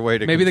 Maybe Either way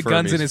to maybe the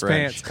confirm gun's in he's his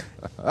French. pants.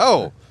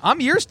 Oh,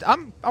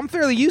 I'm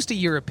fairly used to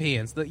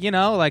Europeans. You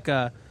know, like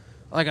a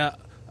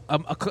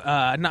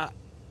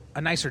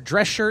nicer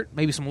dress shirt,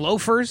 maybe some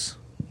loafers,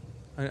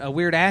 a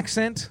weird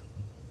accent,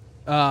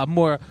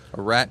 more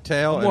a rat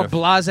tail, more and a,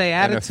 blasé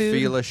and a attitude.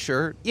 Fila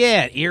shirt.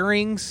 Yeah,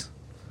 earrings.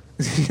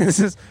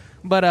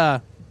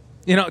 But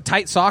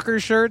tight soccer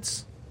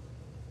shirts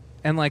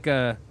and like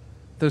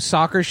those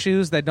soccer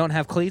shoes that don't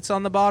have cleats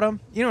on the bottom.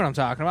 You know what I'm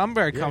talking about. I'm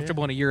very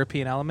comfortable in a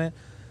European element,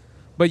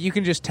 but you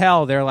can just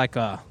tell they're like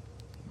a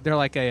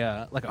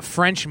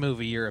French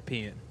movie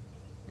European.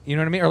 You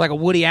know what I mean? Or like a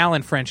Woody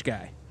Allen French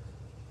guy.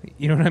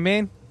 You know what I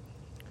mean?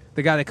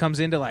 The guy that comes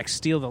in to like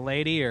steal the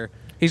lady, or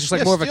he's just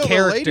like more of a steal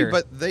character.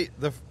 the lady,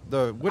 but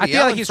the Woody I feel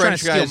Allen like he's trying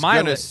French to guy steal is my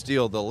gonna lady.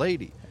 steal the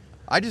lady.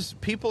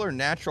 People are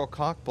natural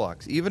cock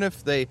blocks, even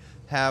if they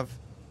have.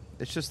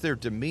 It's just their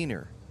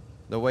demeanor,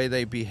 the way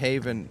they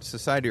behave in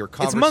society, or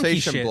monkey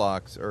conversation shit.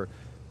 blocks,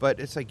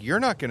 But it's like you're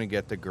not going to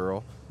get the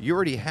girl. You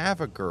already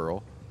have a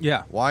girl.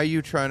 Yeah. Why are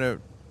you trying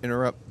to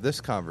interrupt this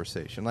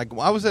conversation? Like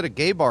I was at a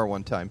gay bar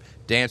one time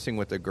dancing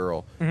with a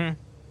girl, Mm-hmm.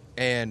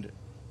 and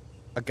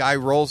a guy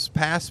rolls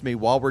past me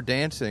while we're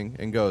dancing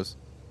and goes,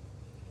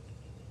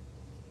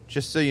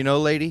 "Just so you know,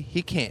 lady,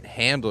 he can't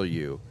handle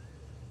you."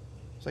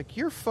 It's like,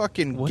 you're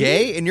fucking What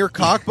gay and you're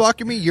cock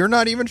blocking me. You're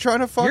not even trying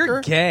to fuck You're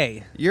her.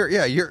 gay.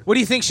 You're. What do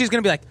you think she's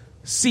going to be like?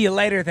 See you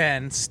later,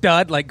 then,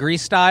 stud, like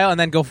Grease style, and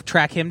then go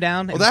track him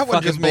down. Well, and that one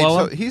fucking just made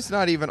blow so. him? He's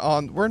not even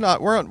on.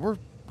 We're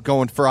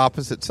going for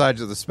opposite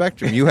sides of the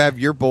spectrum. You have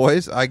your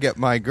boys. I get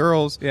my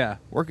girls. Yeah,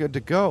 We're good to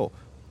go.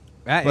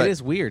 it But-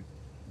 is weird.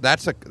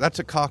 That's a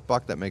cock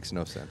block that makes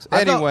no sense.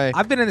 I felt- Anyway,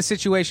 I've been in a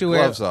situation where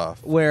gloves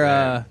off. where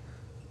Man.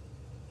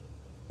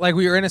 like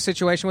we were in a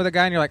situation with a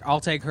guy, and you're like, "I'll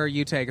take her,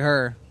 you take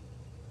her,"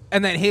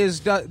 and then his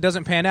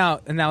doesn't pan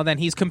out, and now then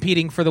he's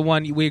competing for the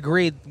one we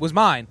agreed was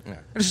mine. Yeah. And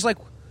it's just like,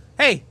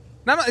 hey,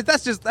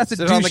 that's a sit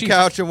douchey. on the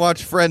couch and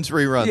watch Friends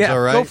reruns. Yeah, all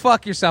right. go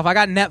fuck yourself. I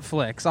got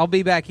Netflix. I'll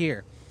be back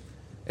here.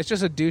 It's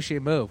just a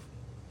douchey move.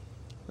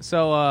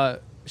 So,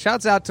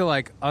 shouts out to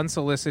like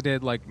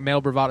unsolicited like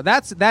male bravado.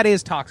 That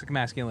is toxic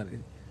masculinity.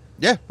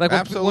 Yeah, Like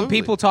absolutely. when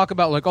people talk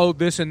about like, oh,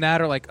 this and that,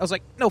 or like, I was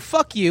like, no,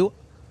 fuck you.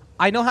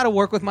 I know how to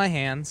work with my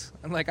hands.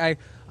 And like I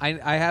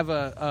have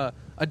a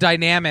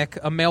dynamic,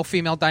 a male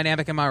female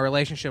dynamic in my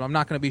relationship. I'm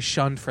not going to be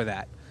shunned for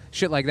that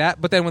shit like that.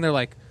 But then when they're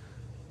like,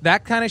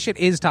 that kind of shit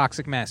is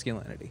toxic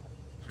masculinity.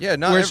 Yeah,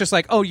 no. Where it's just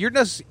like, oh, you're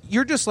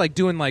just like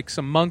doing like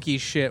some monkey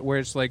shit where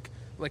it's like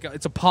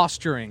it's a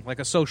posturing, like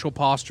a social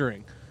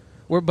posturing,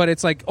 but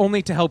it's like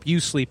only to help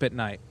you sleep at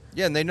night.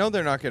 Yeah, and they know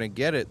they're not going to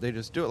get it. They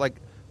just do it. Like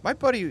my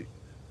buddy,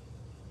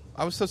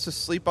 I was supposed to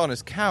sleep on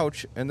his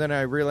couch, and then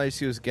I realized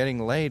he was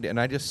getting laid, and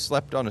I just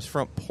slept on his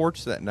front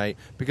porch that night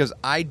because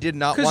I did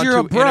not 'Cause want you're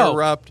a to bro.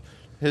 interrupt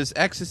his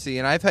ecstasy.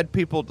 And I've had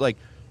people like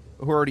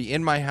who are already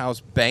in my house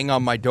bang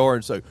on my door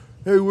and say,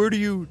 "Hey,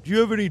 do you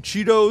have any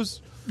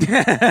Cheetos?" You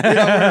know,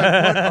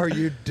 what are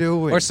you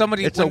doing? Or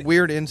somebody- it's when- a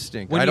weird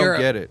instinct. When I don't you're-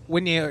 get it.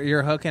 When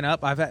you're hooking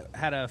up, I've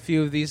had a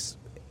few of these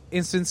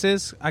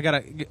instances. I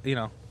gotta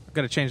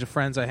change the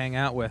friends I hang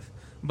out with.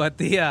 But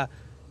the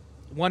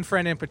one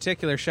friend in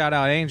particular, shout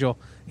out Angel,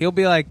 he'll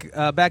be like,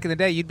 back in the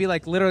day, you'd be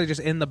like literally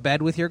just in the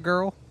bed with your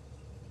girl,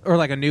 or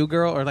like a new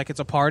girl, or like it's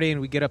a party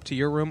and we get up to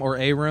your room or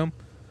a room,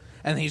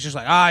 and he's just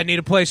like, I need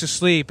a place to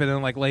sleep, and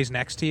then like lays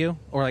next to you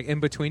or like in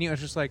between you.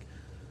 It's just like,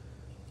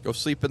 Go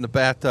sleep in the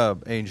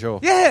bathtub, Angel.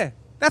 yeah,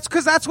 that's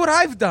because that's what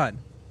I've done.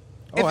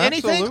 If Oh,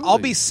 anything, absolutely. I'll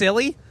be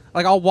silly.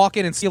 Like I'll walk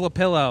in and steal a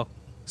pillow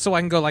so I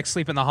can go like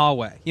sleep in the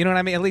hallway. You know what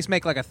I mean? At least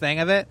make like a thing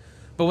of it.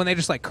 But when they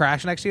just like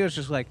crash next to you, it's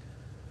just like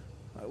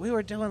we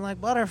were doing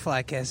like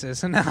butterfly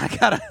kisses, and now I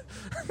gotta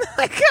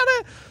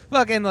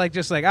fucking like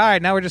just like all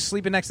right, now we're just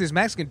sleeping next to this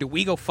Mexican. Do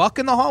we go fuck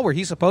in the hall where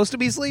he's supposed to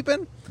be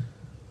sleeping?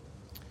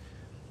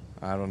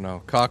 I don't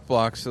know. Cock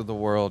blocks of the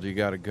world. You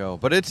got to go.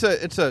 But it's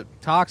a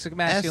Toxic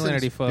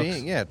masculinity, essence folks.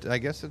 being, yeah, I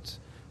guess it's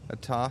a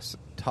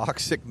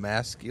toxic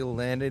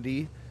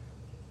masculinity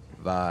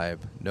vibe.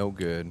 No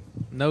good.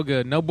 No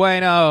good. No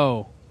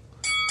bueno.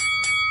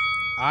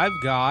 I've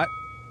got.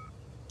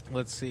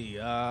 Let's see.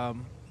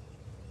 I'm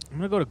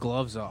gonna go to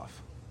gloves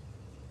off.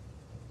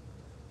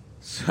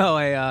 So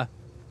and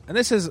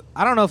this is,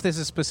 I don't know if this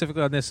is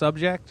specifically on this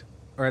subject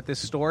or at this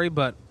story,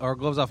 but or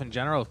gloves off in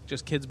general.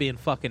 Just kids being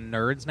fucking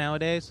nerds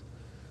nowadays.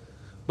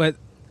 But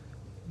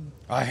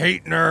I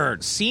hate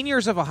nerds.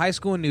 seniors of a high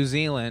school in New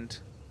Zealand,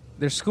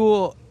 their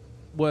school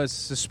was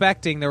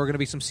suspecting there were going to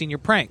be some senior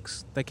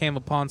pranks. They came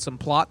upon some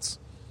plots.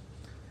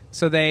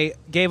 So they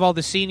gave all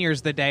the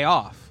seniors the day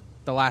off,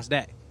 the last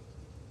day.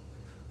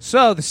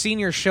 So the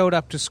seniors showed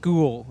up to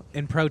school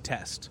in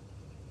protest.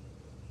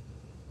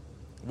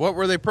 What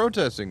were they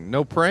protesting?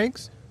 No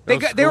pranks?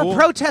 They were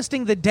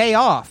protesting the day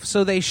off,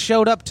 so they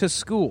showed up to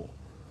school.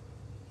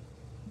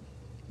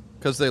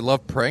 Because they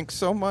love pranks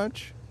so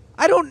much?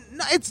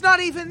 It's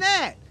not even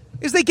that.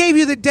 Is they gave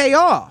you the day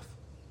off.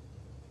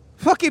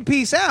 Fucking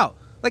peace out.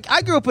 Like,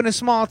 I grew up in a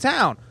small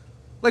town.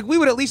 Like, we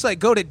would at least, like,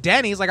 go to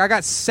Denny's. Like, I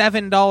got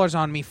 $7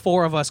 on me.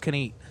 4 of us can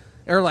eat.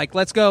 Or, like,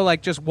 let's go,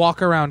 like, just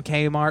walk around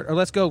Kmart. Or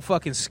let's go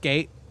fucking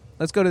skate.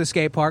 Let's go to the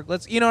skate park.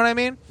 You know what I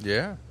mean?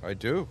 Yeah, I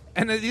do.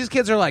 And these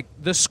kids are like,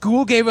 the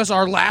school gave us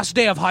our last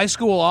day of high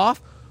school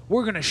off.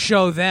 We're going to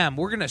show them.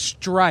 We're going to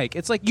strike.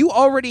 It's like, you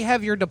already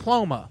have your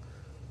diploma.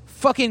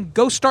 Fucking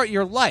go start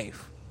your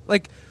life.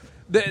 Like,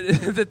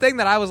 the thing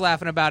that I was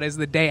laughing about is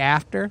the day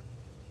after.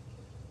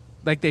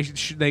 Like,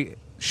 they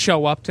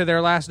show up to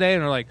their last day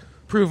and they're like,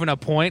 proving a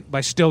point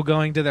by still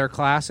going to their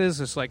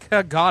classes. It's like,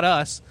 got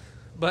us.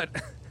 But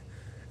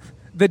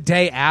the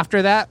day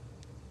after that,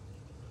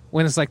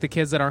 when it's like the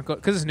kids that aren't going,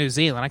 because it's New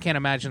Zealand, I can't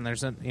imagine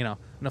there's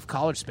enough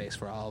college space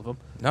for all of them.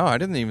 No, I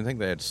didn't even think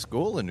they had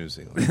school in New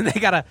Zealand. They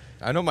gotta.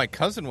 I know my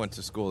cousin went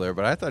to school there,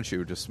 but I thought she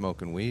was just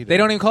smoking weed. They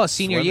don't even call it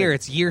senior swimming. year;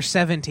 it's year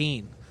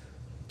 17.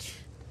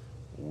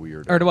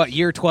 Weird. Or what?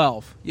 Year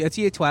 12? Yeah, it's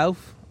year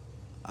 12.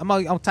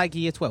 I'll take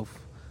year 12.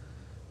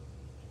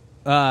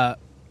 I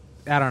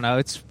don't know.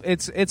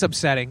 It's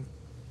upsetting.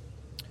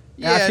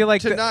 Yeah, I feel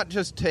like not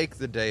just take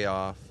the day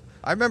off.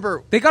 I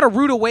remember they got a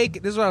rude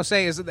awakening. This is what I was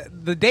saying. Is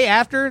the day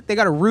after they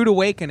got a rude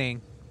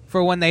awakening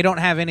for when they don't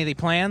have any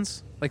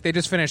plans. Like, they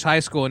just finished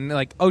high school and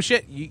like, oh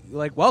shit,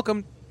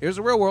 welcome. Here's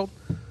the real world.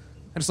 And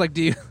it's like,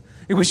 you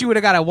wish you would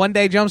have got a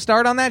 1-day jump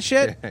start on that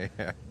shit?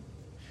 Yeah.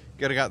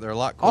 Could have got there a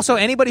lot quicker. Also,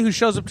 anybody who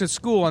shows up to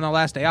school on the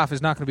last day off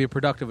is not going to be a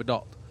productive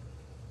adult.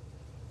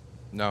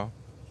 No.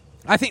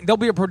 I think they'll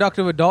be a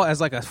productive adult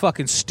as like a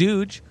fucking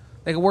stooge.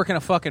 They can work in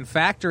a fucking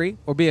factory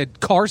or be a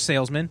car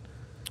salesman.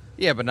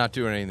 Yeah, but not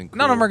doing anything cool.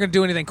 None of them are going to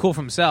do anything cool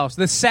for themselves.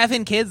 The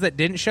 7 kids that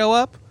didn't show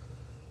up,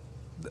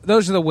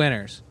 those are the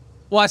winners.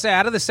 Well, I say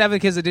out of the 7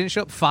 kids that didn't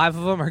show up, 5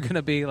 of them are going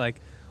to be like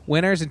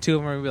winners, and 2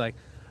 of them are going to be like,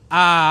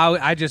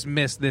 I just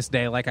missed this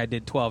day like I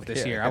did 12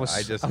 this year. I was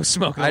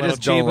smoking a little I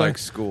just don't cheaper. like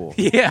school.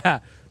 Yeah,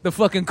 the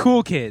fucking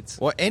cool kids.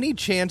 Well, any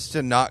chance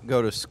to not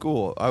go to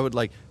school, I would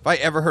like. If I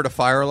ever heard a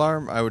fire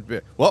alarm, I would be,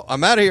 well,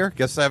 I'm out of here.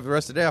 Guess I have the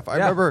rest of the day off. I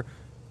remember,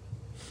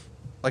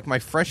 like, my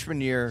freshman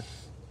year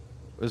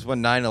was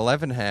when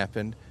 9/11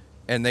 happened,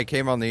 and they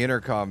came on the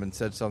intercom and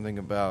said something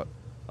about,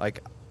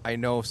 like, I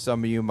know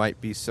some of you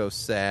might be so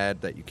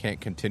sad that you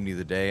can't continue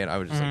the day. And I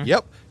was just like,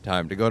 yep,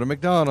 time to go to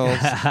McDonald's.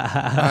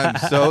 I'm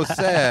so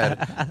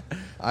sad.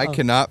 I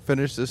cannot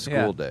finish this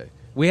school day.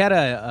 We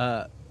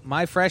had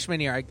my freshman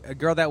year, a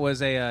girl that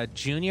was a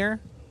junior.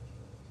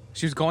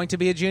 She was going to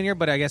be a junior,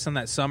 but I guess in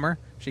that summer,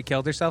 she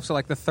killed herself. So,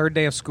 like, the 3rd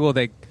day of school,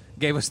 they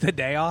gave us the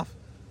day off.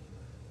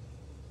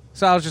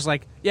 So I was just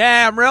like,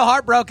 yeah, I'm real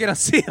heartbroken. I'll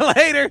see you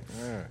later.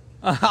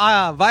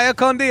 Yeah. Vaya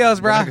con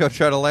Dios, bro. I'm going to go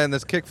try to land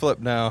this kickflip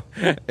now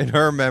in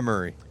her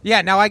memory.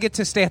 Yeah, now I get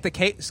to stay at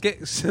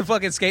the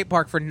fucking skate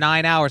park for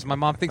 9 hours. My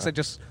mom thinks I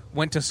just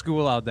went to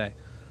school all day.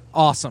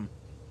 Awesome.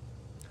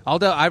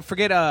 Although, I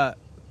forget, I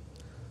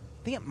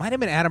think it might have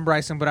been Adam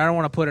Bryson, but I don't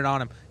want to put it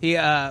on him.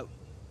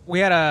 We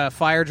had a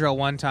fire drill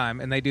one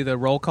time, and they do the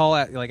roll call.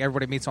 Like,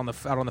 everybody meets out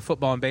on the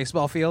football and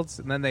baseball fields,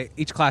 and then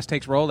each class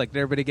takes roll. Like, did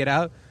everybody get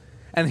out?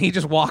 And he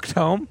just walked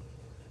home.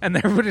 And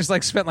everybody just,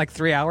 like, spent, like,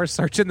 3 hours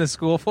searching the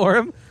school for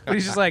him. But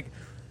he's just like,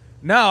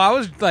 no, I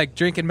was, like,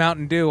 drinking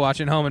Mountain Dew,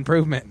 watching Home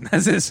Improvement.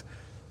 This is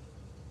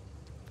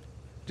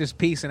just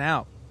peacing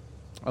out.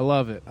 I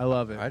love it.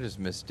 I just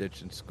miss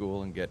ditching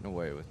school and getting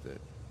away with it.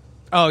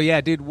 Oh,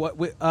 yeah, dude.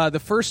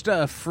 The first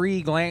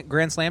free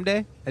Grand Slam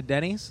day at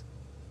Denny's,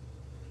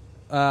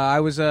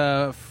 I was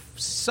a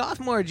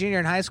sophomore or junior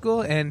in high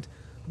school, and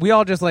we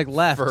all just, like,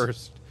 left.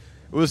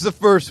 It was the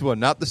first one,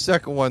 not the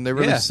second one. They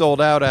really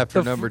sold out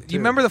after number 2. You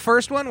remember the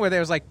first one where there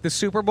was, like, the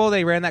Super Bowl?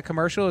 They ran that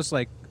commercial. It's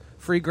like,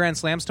 free Grand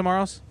Slams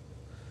tomorrows?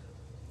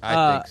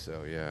 I think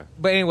so, yeah.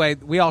 But anyway,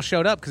 we all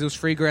showed up because it was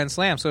free Grand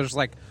Slams. So it was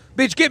like,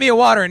 bitch, get me a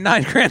water and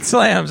 9 Grand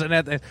Slams. And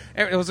it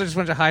was just a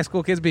bunch of high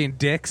school kids being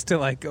dicks to,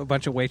 like, a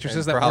bunch of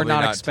waitresses that were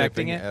not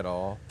expecting it. At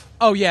all.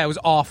 Oh, yeah, it was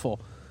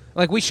awful.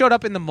 Like, we showed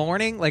up in the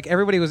morning. Like,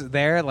 everybody was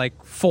there at,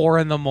 like, 4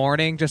 in the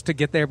morning just to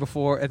get there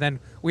before. And then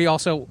we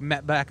also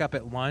met back up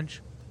at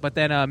lunch. But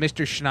then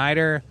Mr.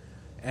 Schneider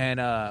and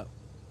I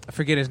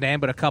forget his name,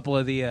 but a couple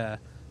of the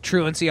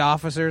truancy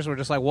officers were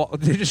just like,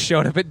 they just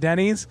showed up at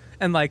Denny's,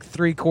 and like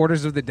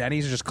 3/4 of the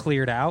Denny's just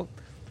cleared out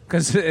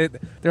because they're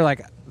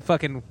like,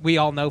 fucking, we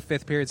all know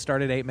 5th period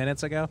started 8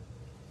 minutes ago.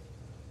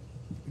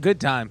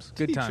 Good times.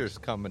 Good times. Teachers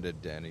coming to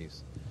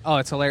Denny's. Oh,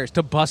 it's hilarious.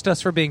 To bust us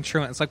for being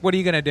truant. It's like, what are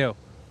you going to do?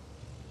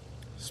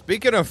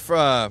 Speaking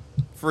of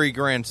free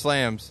Grand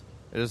Slams,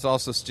 it is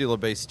also Steal a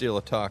Base, Steal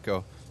a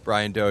Taco.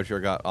 Brian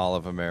Dozier got all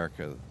of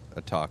America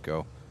a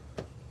taco.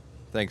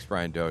 Thanks,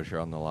 Brian Dozier,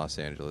 on the Los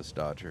Angeles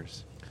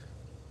Dodgers.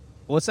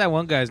 What's that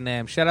one guy's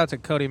name? Shout out to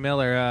Cody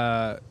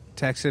Miller.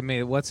 Texted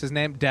me. What's his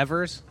name?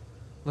 Devers.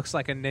 Looks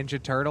like a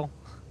Ninja Turtle.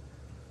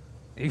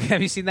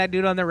 Have you seen that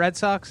dude on the Red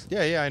Sox?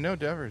 Yeah, I know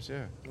Devers,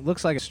 yeah. It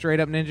looks like a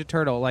straight-up Ninja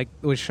Turtle, like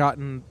it was shot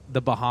in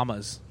the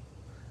Bahamas.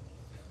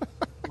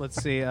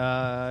 Let's see.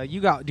 Do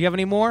you have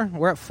any more?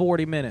 We're at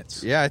 40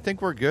 minutes. Yeah, I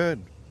think we're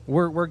good.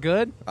 We're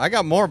good? I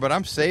got more, but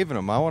I'm saving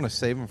them. I want to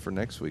save them for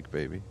next week,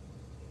 baby.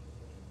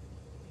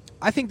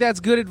 I think that's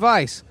good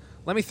advice.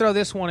 Let me throw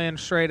this one in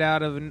straight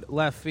out of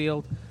left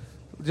field,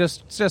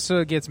 just so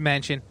it gets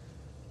mentioned.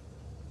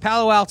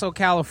 Palo Alto,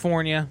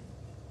 California,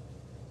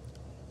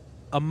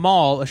 a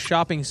mall, a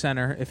shopping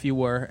center, if you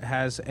were,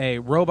 has a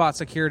robot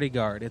security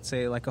guard. It's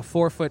like a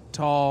 4-foot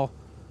tall,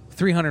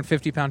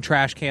 350-pound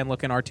trash can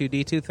looking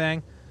R2-D2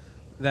 thing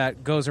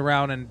that goes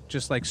around and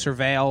just like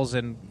surveils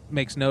and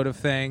makes note of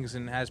things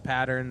and has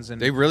patterns.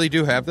 And They really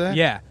do have that?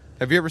 yeah,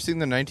 Have you ever seen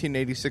the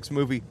 1986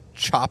 movie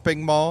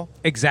Chopping Mall?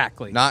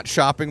 exactly. Not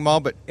Shopping Mall,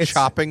 but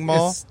Chopping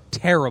Mall? It's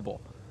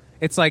terrible.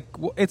 It's like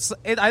I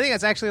think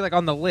it's actually like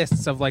on the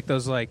lists of like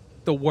those like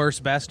the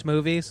worst best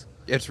movies.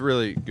 It's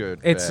really good.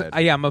 It's bad.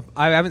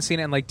 I haven't seen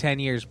it in like 10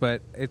 years,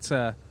 but it's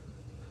I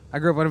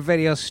grew up in a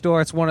video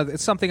store.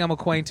 It's something I'm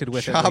acquainted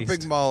with. At least.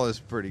 Chopping Mall is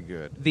pretty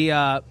good.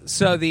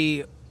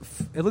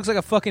 It looks like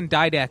a fucking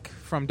Didac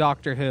from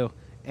Doctor Who,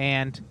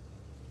 and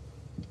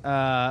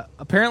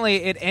apparently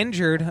it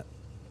injured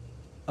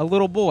a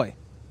little boy.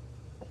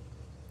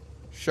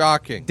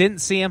 Shocking.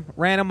 Didn't see him,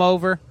 ran him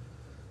over,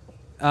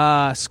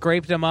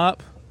 scraped him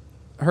up,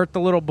 hurt the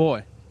little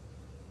boy.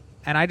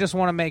 And I just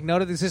want to make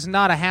note of this. This is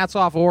not a hats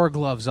off or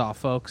gloves off,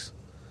 folks.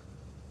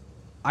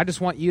 I just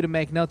want you to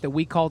make note that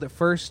we called it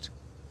first.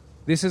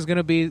 This is going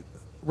to be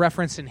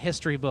referenced in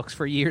history books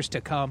for years to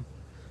come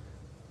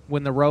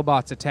when the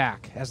robots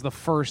attack as the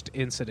first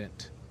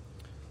incident.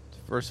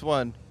 First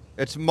one.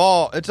 It's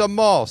mall. It's a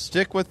mall.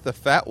 Stick with the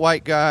fat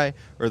white guy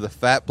or the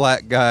fat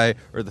black guy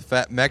or the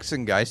fat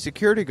Mexican guy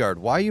security guard.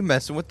 Why are you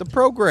messing with the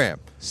program?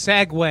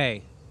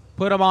 Segway.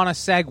 Put them on a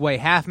Segway.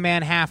 Half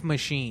man, half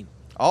machine.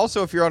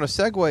 Also, if you're on a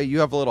Segway, you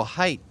have a little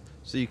height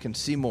so you can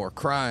see more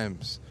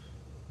crimes.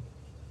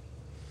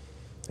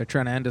 They're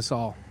trying to end us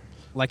all.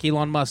 Like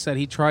Elon Musk said,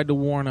 he tried to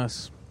warn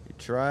us. You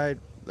tried.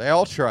 They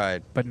all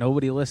tried. But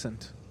nobody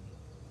listened.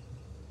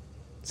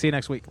 See you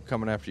next week.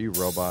 Coming after you,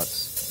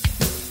 robots.